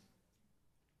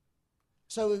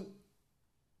 So,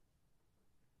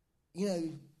 you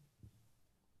know,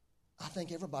 I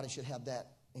think everybody should have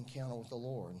that encounter with the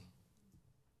Lord.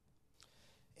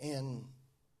 And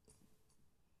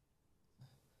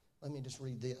let me just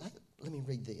read this. Let me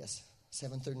read this.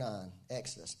 7-9,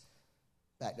 Exodus.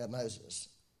 Back to Moses.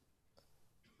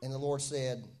 And the Lord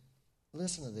said,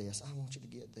 listen to this. I want you to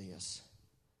get this.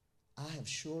 I have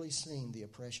surely seen the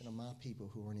oppression of my people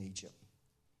who are in Egypt.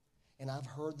 And I've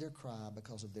heard their cry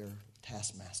because of their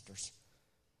taskmasters.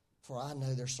 For I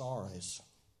know their sorrows.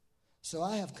 So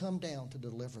I have come down to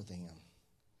deliver them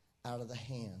out of the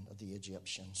hand of the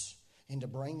Egyptians and to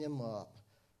bring them up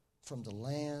from the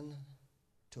land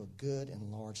to a good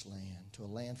and large land, to a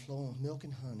land flowing with milk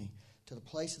and honey, to the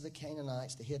place of the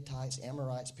Canaanites, the Hittites,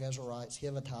 Amorites, Perizzites,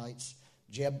 Hivitites,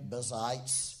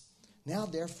 Jebusites. Now,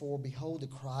 therefore, behold, the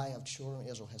cry of children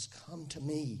of Israel has come to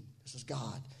me. This is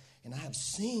God. And I have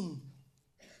seen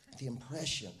the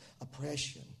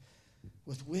oppression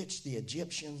with which the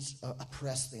Egyptians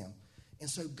oppressed them. And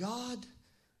so God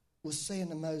was saying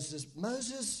to Moses,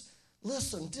 Moses,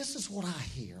 listen, this is what I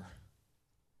hear.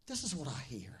 This is what I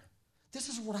hear. This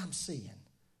is what I'm seeing.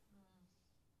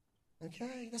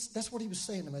 Okay? That's what he was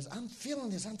saying to Moses. I'm feeling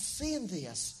this. I'm seeing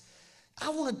this. I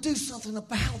want to do something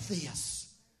about this.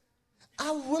 I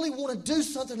really want to do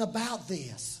something about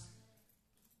this.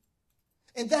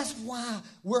 And that's why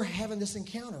we're having this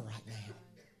encounter right now.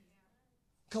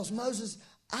 Because Moses,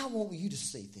 I want you to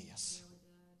see this.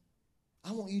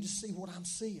 I want you to see what I'm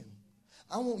seeing.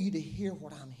 I want you to hear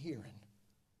what I'm hearing.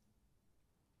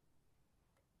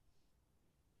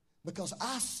 Because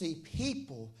I see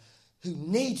people who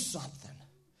need something.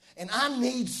 And I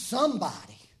need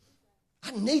somebody.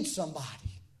 I need somebody.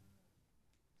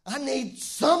 I need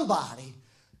somebody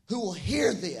who will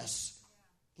hear this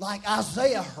like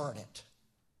Isaiah heard it.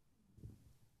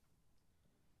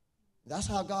 That's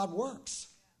how God works.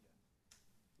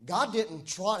 God didn't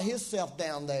trot himself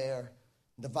down there,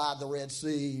 divide the Red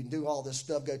Sea, and do all this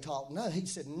stuff, go talk. No, he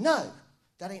said, no,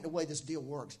 that ain't the way this deal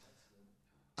works.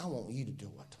 I want you to do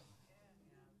it.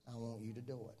 I want you to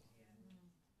do it.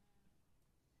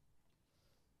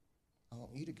 I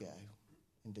want you to go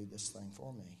and do this thing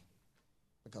for me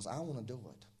because I want to do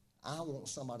it. I want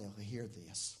somebody to hear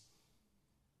this.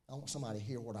 I want somebody to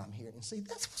hear what I'm hearing. And see,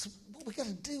 that's what we got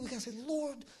to do. We got to say,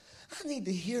 Lord, I need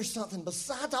to hear something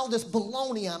besides all this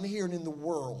baloney I'm hearing in the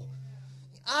world.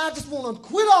 I just want to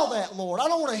quit all that, Lord. I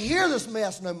don't want to hear this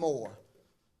mess no more.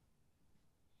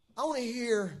 I want to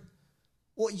hear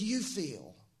what you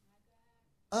feel.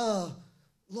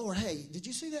 Lord, hey, did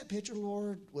you see that picture,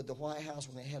 Lord, with the White House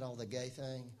when they had all the gay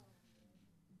thing?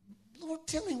 Lord,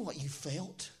 tell me what you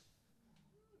felt.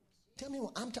 Tell me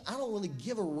what I don't really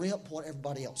give a rip what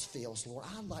everybody else feels, Lord.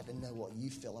 I'd like to know what you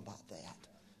feel about that.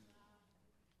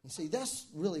 And see, that's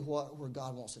really where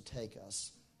God wants to take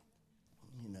us.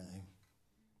 You know.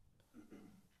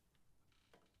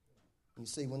 You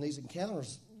see, when these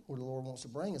encounters where the Lord wants to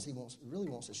bring us, He really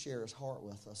wants to share His heart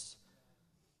with us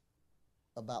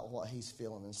about what He's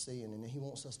feeling and seeing. And He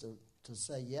wants us to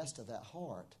say yes to that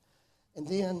heart. And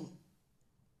then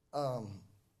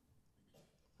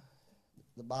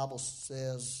the Bible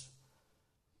says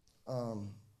in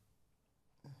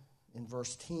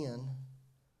verse 10,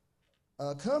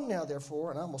 come now,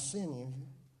 therefore, and I will send you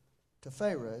to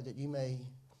Pharaoh that you may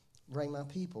bring my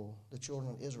people, the children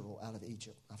of Israel, out of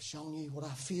Egypt. I've shown you what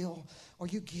I feel. Are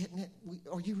you getting it?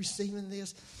 Are you receiving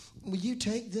this? Will you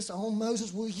take this on,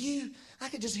 Moses? Will you? I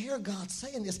could just hear God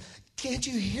saying this. Can't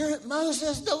you hear it,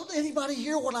 Moses? Don't anybody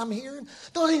hear what I'm hearing?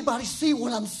 Don't anybody see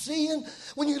what I'm seeing?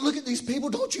 When you look at these people,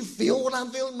 don't you feel what I'm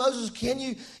feeling? Moses, can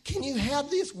you have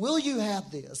this? Will you have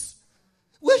this?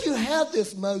 Will you have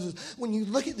this, Moses, when you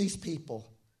look at these people?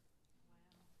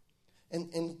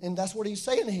 And that's what he's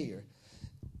saying here.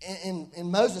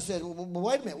 And Moses said, well,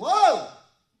 wait a minute. Whoa!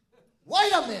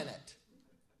 Wait a minute.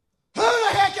 Who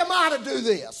the heck am I to do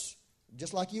this?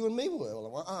 Just like you and me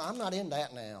will. I'm not in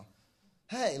that now.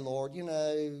 Hey, Lord,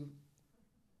 I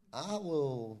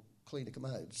will clean the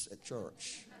commodes at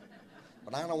church.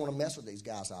 But I don't want to mess with these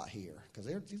guys out here because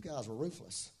these guys are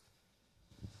ruthless.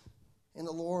 And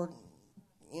the Lord,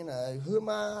 who am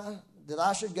I that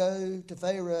I should go to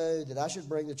Pharaoh, that I should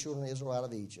bring the children of Israel out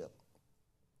of Egypt?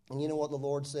 And you know what the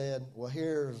Lord said? Well,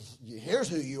 here's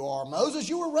who you are, Moses.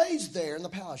 You were raised there in the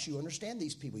palace. You understand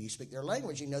these people. You speak their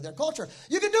language. You know their culture.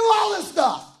 You can do all this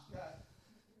stuff.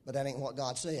 But that ain't what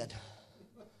God said.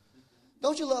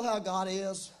 Don't you love how God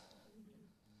is?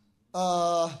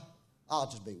 I'll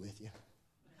just be with you.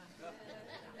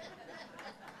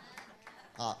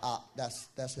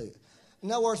 That's who. In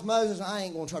other words, Moses, I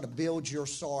ain't going to try to build your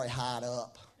sorry hide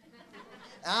up.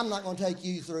 I'm not going to take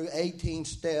you through 18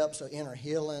 steps of inner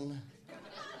healing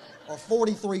or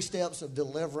 43 steps of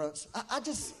deliverance. I'll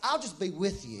just be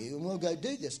with you, and we'll go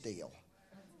do this deal.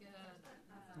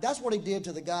 That's what he did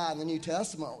to the guy in the New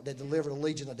Testament that delivered a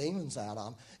legion of demons out of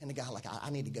him. And the guy like,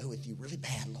 I need to go with you really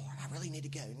bad, Lord. I really need to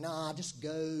go. No, just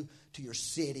go to your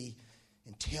city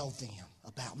and tell them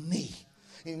about me.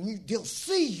 And they'll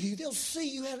see you. They'll see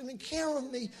you had an encounter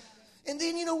with me. And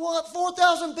then you know what?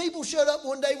 4,000 people showed up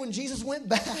one day when Jesus went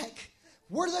back.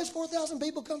 Where did those 4,000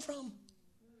 people come from?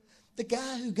 The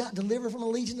guy who got delivered from a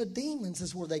legion of demons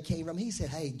is where they came from. He said,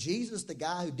 hey, Jesus, the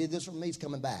guy who did this for me, is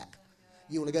coming back.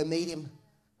 You want to go meet him?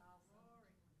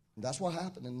 And that's what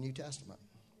happened in the New Testament.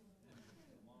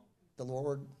 The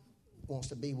Lord wants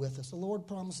to be with us. The Lord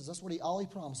promises. That's what all he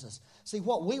promises. See,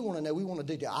 what we want to know, we want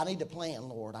to do. I need to plan,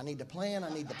 Lord. I need to plan.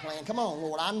 Come on,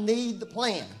 Lord. I need the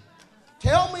plan.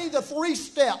 Tell me the 3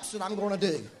 steps that I'm going to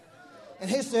do. And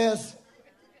he says,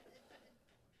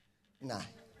 nah.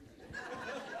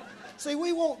 See,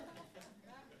 the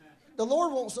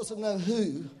Lord wants us to know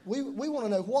who. We want to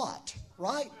know what,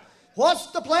 right? What's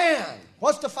the plan?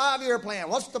 What's the 5-year plan?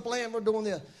 What's the plan for doing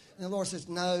this? And the Lord says,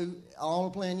 no, all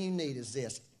the plan you need is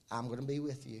this. I'm going to be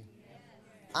with you.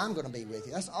 I'm going to be with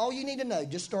you. That's all you need to know.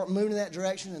 Just start moving in that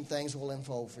direction and things will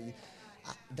unfold for you.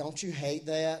 Don't you hate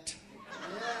that?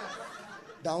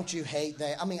 Don't you hate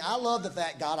that? I mean, I love the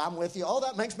fact, God, I'm with you. Oh,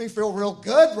 that makes me feel real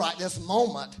good right this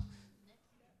moment.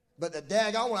 But the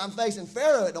daggone, when I'm facing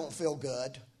Pharaoh, it don't feel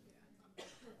good.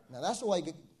 Now, that's the way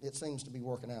it seems to be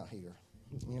working out here.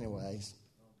 Anyways.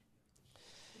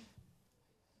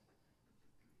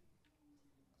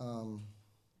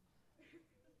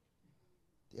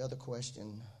 The other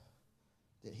question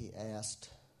that he asked,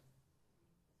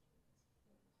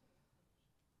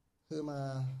 who am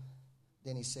I?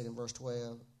 Then he said in verse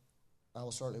 12, I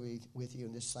will certainly be with you,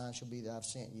 and this sign shall be that I've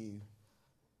sent you.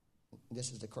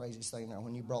 This is the craziest thing now.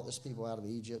 When you brought this people out of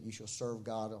Egypt, you shall serve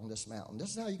God on this mountain.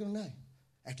 This is how you're going to know.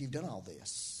 After you've done all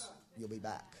this, you'll be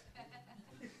back.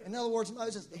 In other words,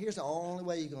 Moses, here's the only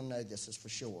way you're going to know this is for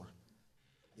sure,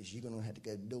 is you're going to have to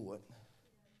go do it.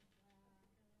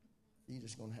 You're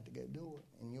just going to have to go do it.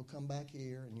 And you'll come back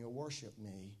here and you'll worship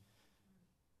me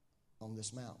on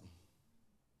this mountain.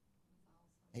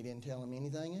 He didn't tell him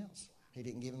anything else. He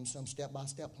didn't give him some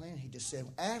step-by-step plan. He just said,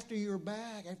 after you're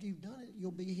back, after you've done it,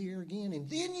 you'll be here again. And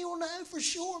then you'll know for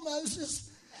sure, Moses.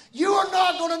 You are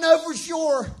not going to know for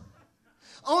sure.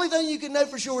 Only thing you can know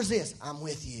for sure is this. I'm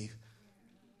with you.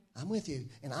 I'm with you.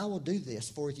 And I will do this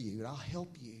for you. And I'll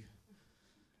help you.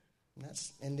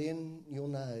 And then you'll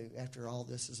know after all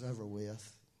this is over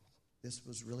with, this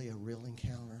was really a real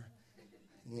encounter.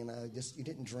 You know, you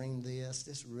didn't dream this.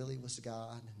 This really was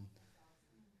God. And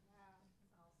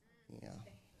yeah.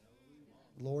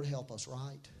 Lord, help us,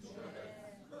 right?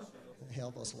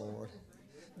 Help us, Lord.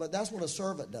 But that's what a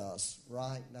servant does,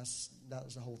 right? That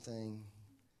was the whole thing.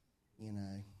 You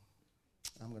know,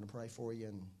 I'm going to pray for you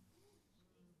and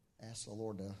ask the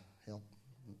Lord to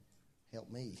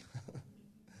help me.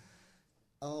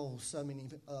 Oh, so many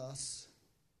of us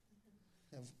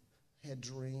have had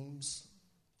dreams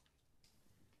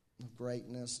of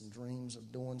greatness and dreams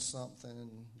of doing something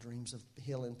and dreams of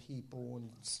healing people and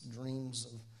dreams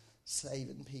of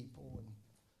saving people and,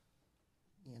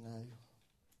 you know,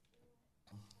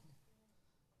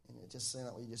 and it just seemed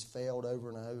like we just failed over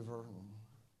and over. And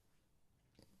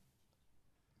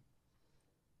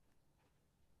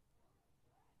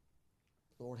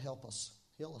Lord, help us.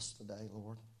 Heal us today,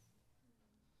 Lord.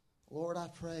 Lord, I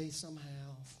pray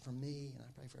somehow for me, and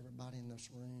I pray for everybody in this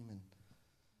room and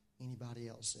anybody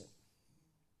else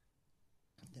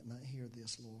that might hear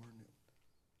this, Lord,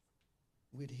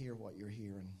 that we'd hear what you're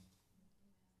hearing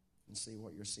and see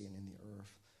what you're seeing in the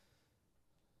earth.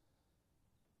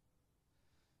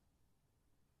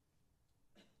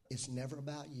 It's never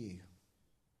about you.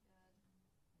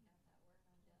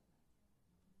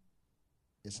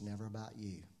 It's never about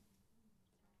you.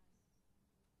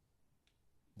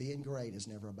 Being great is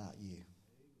never about you.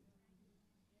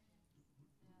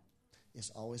 It's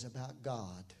always about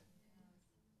God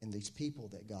and these people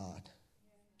that God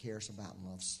cares about and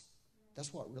loves.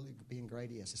 That's what really being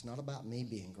great is. It's not about me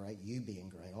being great, you being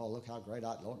great. Oh, look how great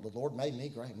the Lord made me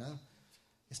great. No.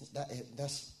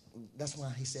 That's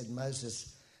why he said,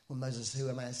 Moses, when Moses, who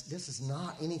am I? This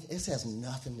has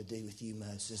nothing to do with you,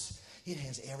 Moses. It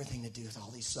has everything to do with all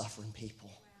these suffering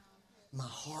people. My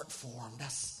heart for them,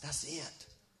 that's it.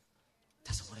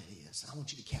 That's what it is. I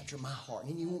want you to capture my heart,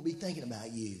 and then you won't be thinking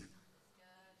about you.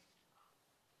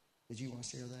 Did you want to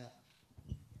share that?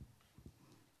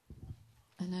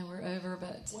 I know we're over,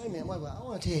 but... Wait a minute. I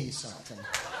want to tell you something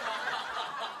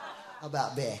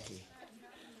about Becky.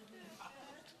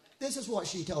 This is what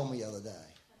she told me the other day.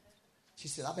 She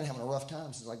said, I've been having a rough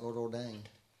time since I got ordained.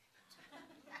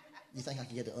 You think I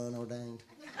can get to unordained?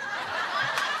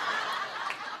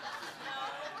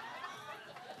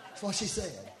 That's what she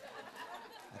said.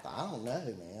 I thought, I don't know,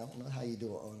 man. I don't know how you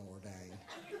do it unordained.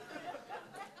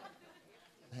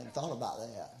 I hadn't thought about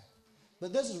that.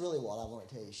 But this is really what I want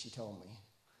to tell you. She told me.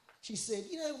 She said,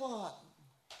 you know what?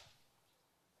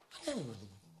 I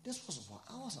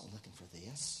wasn't looking for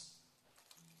this.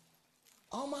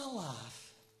 All my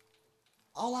life,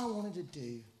 all I wanted to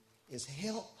do is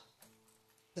help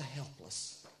the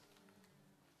helpless.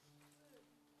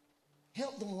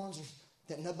 Help the ones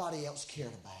that nobody else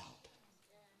cared about.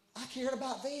 I cared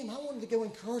about them. I wanted to go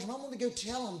encourage them. I wanted to go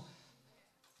tell them,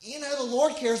 you know, the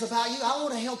Lord cares about you. I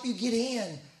want to help you get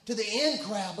in to the in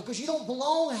crowd because you don't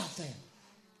belong out there.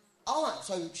 All right,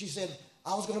 so she said,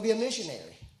 I was going to be a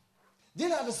missionary.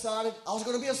 Then I decided I was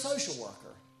going to be a social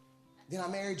worker. Then I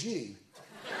married you.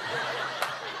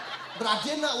 But I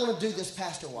did not want to do this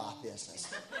pastor-wife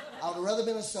business. I would have rather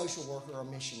been a social worker or a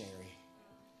missionary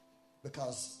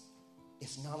because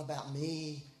it's not about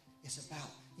me. It's about,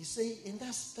 you see, and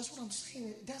that's what I'm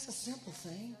saying. That's a simple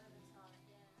thing.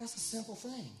 That's a simple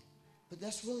thing. But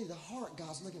that's really the heart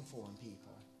God's looking for in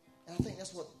people. And I think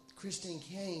that's what Christine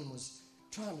Kane was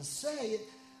trying to say.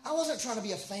 I wasn't trying to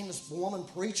be a famous woman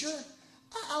preacher.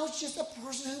 I was just a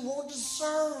person who wanted to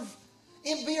serve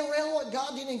and be around what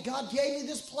God did. And God gave me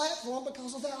this platform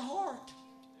because of that heart.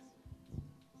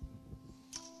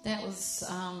 That was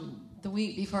the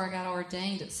week before I got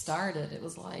ordained. It started. It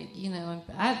was like,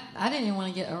 I didn't even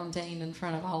want to get ordained in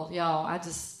front of all of y'all. I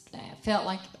felt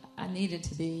like I needed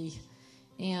to be.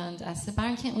 And I said,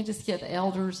 Byron, can't we just get the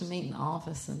elders and meet in the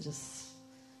office and just...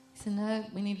 He said, no,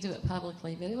 we need to do it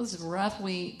publicly. But it was a rough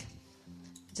week.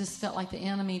 Just felt like the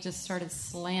enemy just started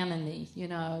slamming me,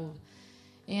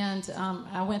 And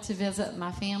I went to visit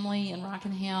my family in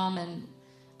Rockingham, and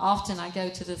often I go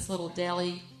to this little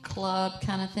deli club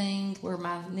kind of thing where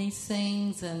my niece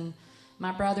sings, and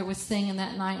my brother was singing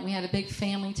that night, and we had a big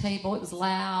family table. It was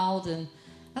loud, and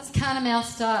I was kind of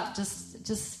messed up.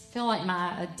 Just feel like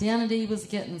my identity was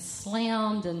getting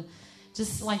slammed, and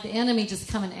just like the enemy just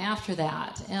coming after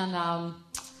that.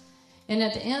 And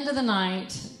at the end of the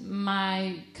night,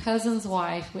 my cousin's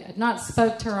wife, we had not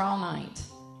spoke to her all night.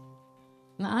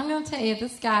 Now, I'm going to tell you,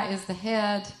 this guy is the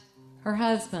head, her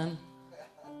husband,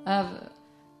 of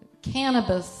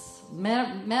cannabis,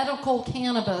 medical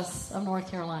cannabis of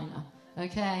North Carolina.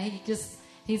 Okay?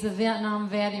 He's a Vietnam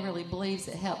vet. He really believes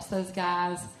it helps those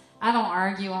guys. I don't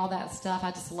argue all that stuff.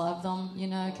 I just love them,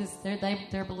 because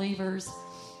they're believers.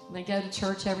 They go to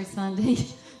church every Sunday.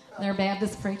 Their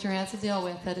Baptist preacher has to deal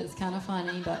with it. It's kind of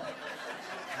funny, but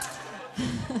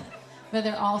but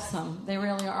they're awesome. They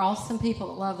really are awesome people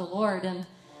that love the Lord. And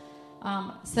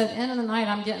so at the end of the night,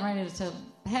 I'm getting ready to...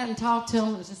 I hadn't talked to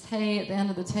them. It was just, hey, at the end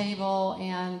of the table,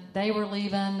 and they were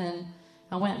leaving, and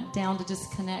I went down to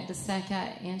just connect a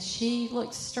second, and she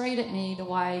looked straight at me, the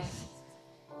wife.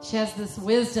 She has this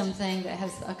wisdom thing that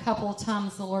has a couple of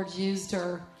times the Lord's used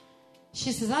her.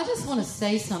 She says, I just want to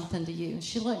say something to you. And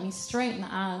she looked me straight in the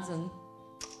eyes, and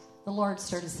the Lord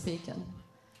started speaking.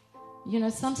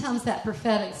 Sometimes that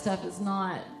prophetic stuff is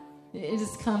not, it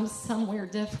just comes somewhere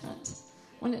different.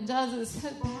 When it does, it's so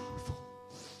powerful.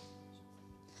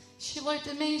 She looked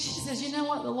at me and she says, you know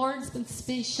what the Lord's been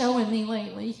showing me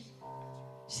lately?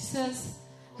 She says,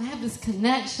 I have this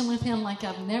connection with him like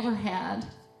I've never had.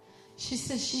 She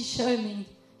says, he showed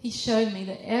me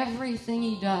that everything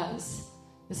he does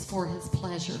is for his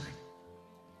pleasure.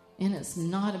 And it's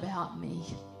not about me.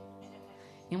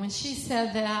 And when she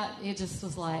said that, it just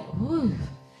was like, whoo.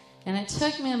 And it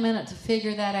took me a minute to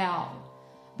figure that out.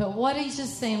 But what he's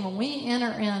just saying, when we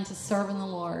enter into serving the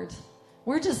Lord,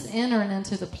 we're just entering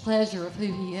into the pleasure of who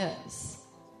he is.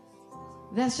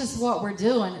 That's just what we're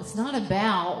doing. It's not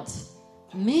about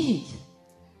me.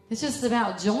 It's just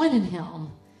about joining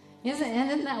him.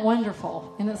 Isn't that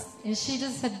wonderful? And she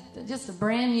just had just a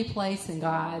brand new place in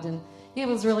God. And it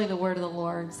was really the word of the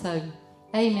Lord. So,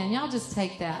 amen. Y'all just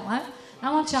take that.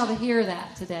 I want y'all to hear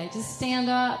that today. Just stand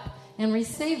up and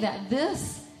receive that.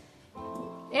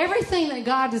 Everything that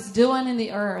God is doing in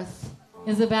the earth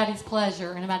is about his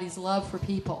pleasure and about his love for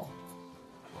people.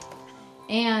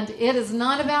 And it is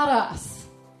not about us.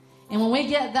 And when we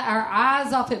get our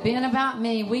eyes off it being about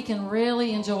me, we can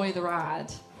really enjoy the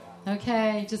ride.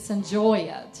 Okay? Just enjoy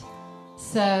it.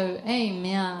 So,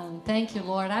 amen. Thank you,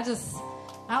 Lord.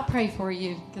 I'll pray for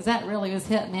you because that really was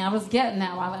hitting me. I was getting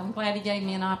that while I'm glad he gave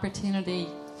me an opportunity.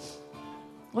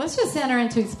 Let's just enter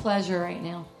into his pleasure right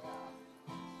now.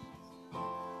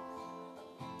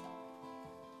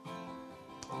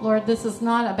 Lord, this is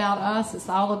not about us. It's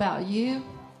all about you.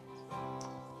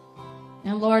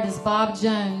 And Lord, as Bob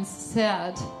Jones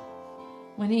said,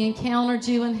 when he encountered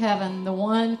you in heaven, the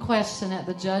one question at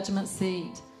the judgment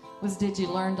seat was, did you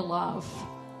learn to love?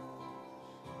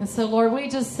 And so, Lord, we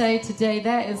just say today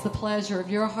that is the pleasure of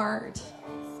your heart,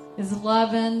 is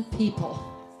loving people.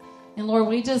 And, Lord,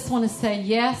 we just want to say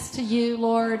yes to you,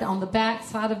 Lord, on the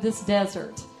backside of this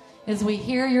desert as we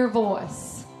hear your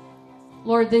voice.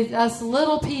 Lord, us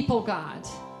little people, God,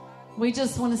 we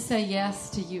just want to say yes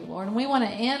to you, Lord. And we want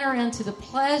to enter into the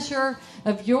pleasure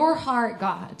of your heart,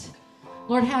 God.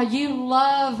 Lord, how you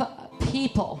love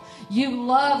people. You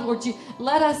love, Lord, you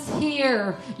let us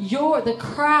hear the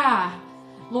cry,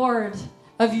 Lord,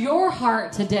 of your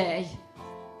heart today.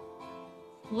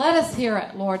 Let us hear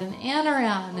it, Lord, and enter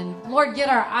in. And, Lord, get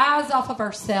our eyes off of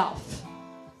ourselves.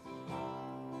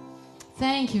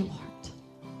 Thank you, Lord.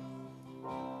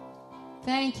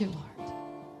 Thank you, Lord.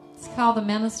 Let's call the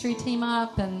ministry team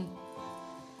up and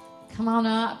come on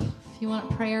up if you want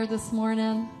prayer this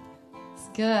morning. It's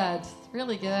good. It's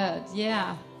really good.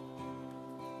 Yeah.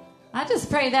 I just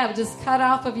pray that would just cut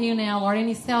off of you now, Lord,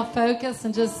 any self-focus,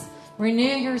 and just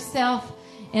renew yourself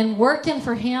and working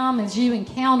for him as you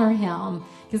encounter him,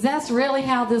 because that's really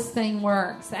how this thing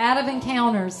works. Out of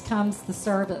encounters comes the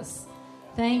service.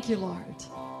 Thank you, Lord.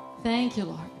 Thank you,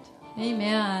 Lord.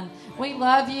 Amen. We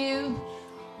love you.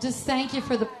 Just thank you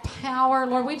for the power.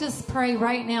 Lord, we just pray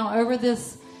right now over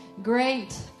this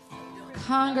great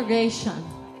congregation.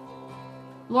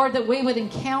 Lord, that we would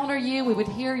encounter you, we would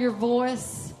hear your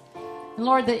voice. And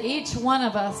Lord, that each one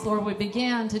of us, Lord, would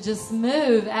begin to just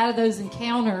move out of those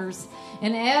encounters.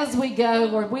 And as we go,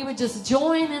 Lord, we would just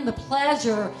join in the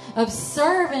pleasure of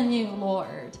serving you,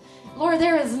 Lord. Lord,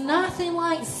 there is nothing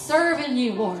like serving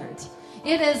you, Lord.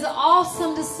 It is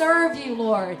awesome to serve you,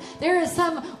 Lord.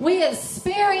 We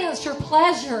experience your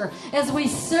pleasure as we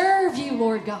serve you,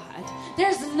 Lord God.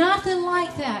 There's nothing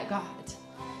like that, God.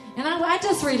 And I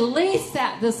just release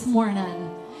that this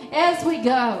morning as we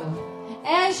go.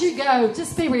 As you go,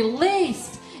 just be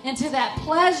released into that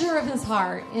pleasure of his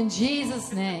heart in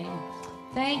Jesus' name.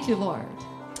 Thank you, Lord.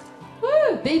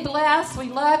 Woo! Be blessed. We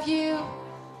love you.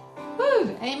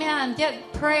 Woo! Amen.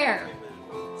 Get prayer.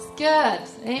 It's good.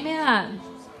 Amen.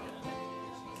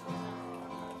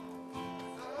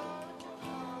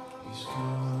 He's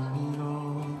coming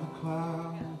on the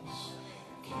clouds.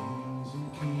 Kings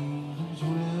and kingdoms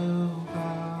will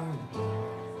bow down.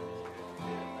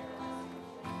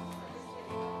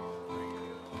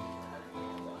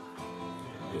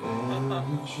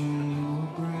 Every chain will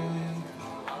break.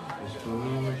 His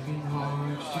broken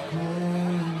hearts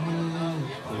declare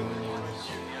his praise.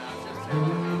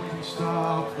 Who can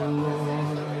stop the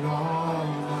Lord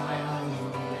Almighty?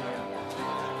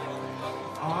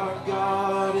 Our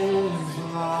God is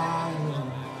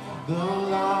the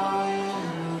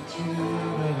Lion of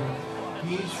Judah.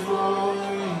 He's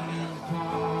roaring in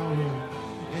power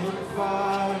and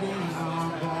fighting our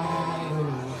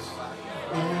battles.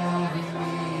 Every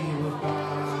knee will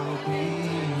bow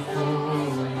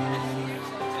before him.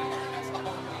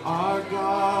 Our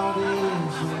God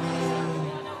is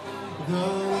the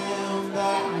Lamb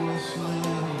that was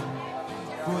slain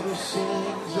for the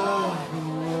sins of the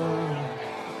world.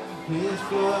 His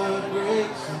blood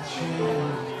breaks the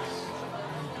chains.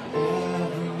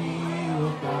 Every knee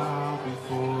will bow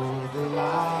before the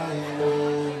Lion and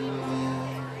the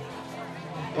Lamb.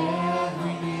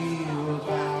 Every knee will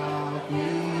bow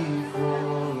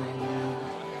before him.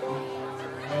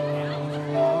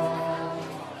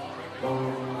 Oh,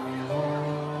 oh,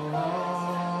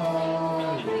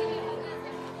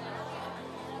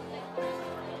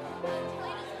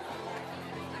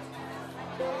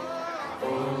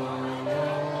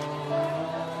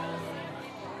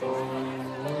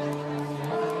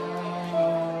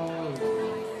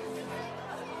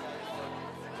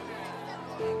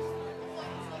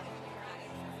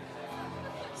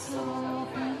 So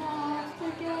open up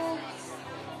the gates,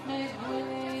 make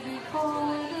way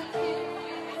before the King.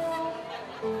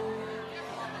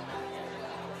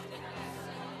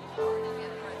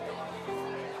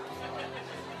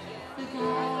 The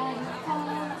God who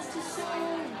comes to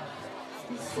save,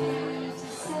 is here to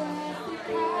set the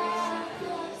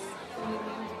captives free.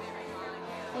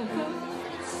 But who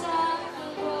can stop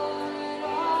the Lord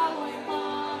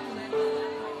Almighty?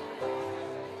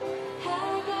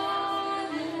 Our God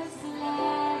is the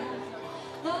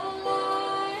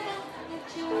Lion of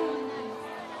Judah.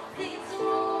 He's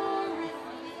roaring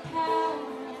in power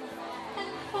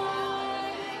and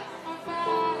fighting our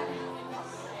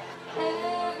battles.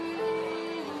 Every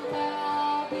knee will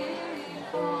bow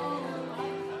before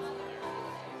him.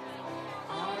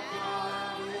 our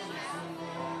God is the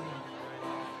Lamb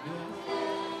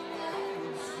that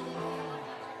was slain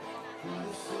for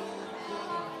the sins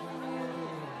of the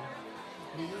world.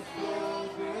 His blood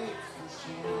breaks the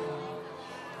chains.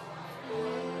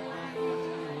 Every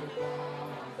knee will bow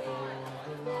before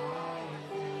the Lion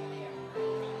and the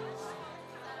Lamb.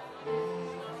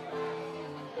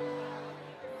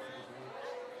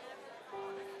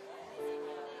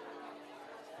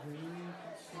 Who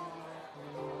can stop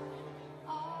the Lord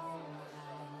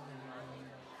Almighty?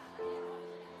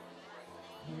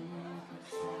 Who can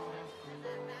stop the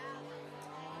Lord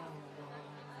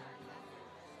Almighty?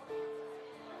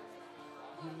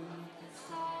 Who can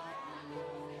stop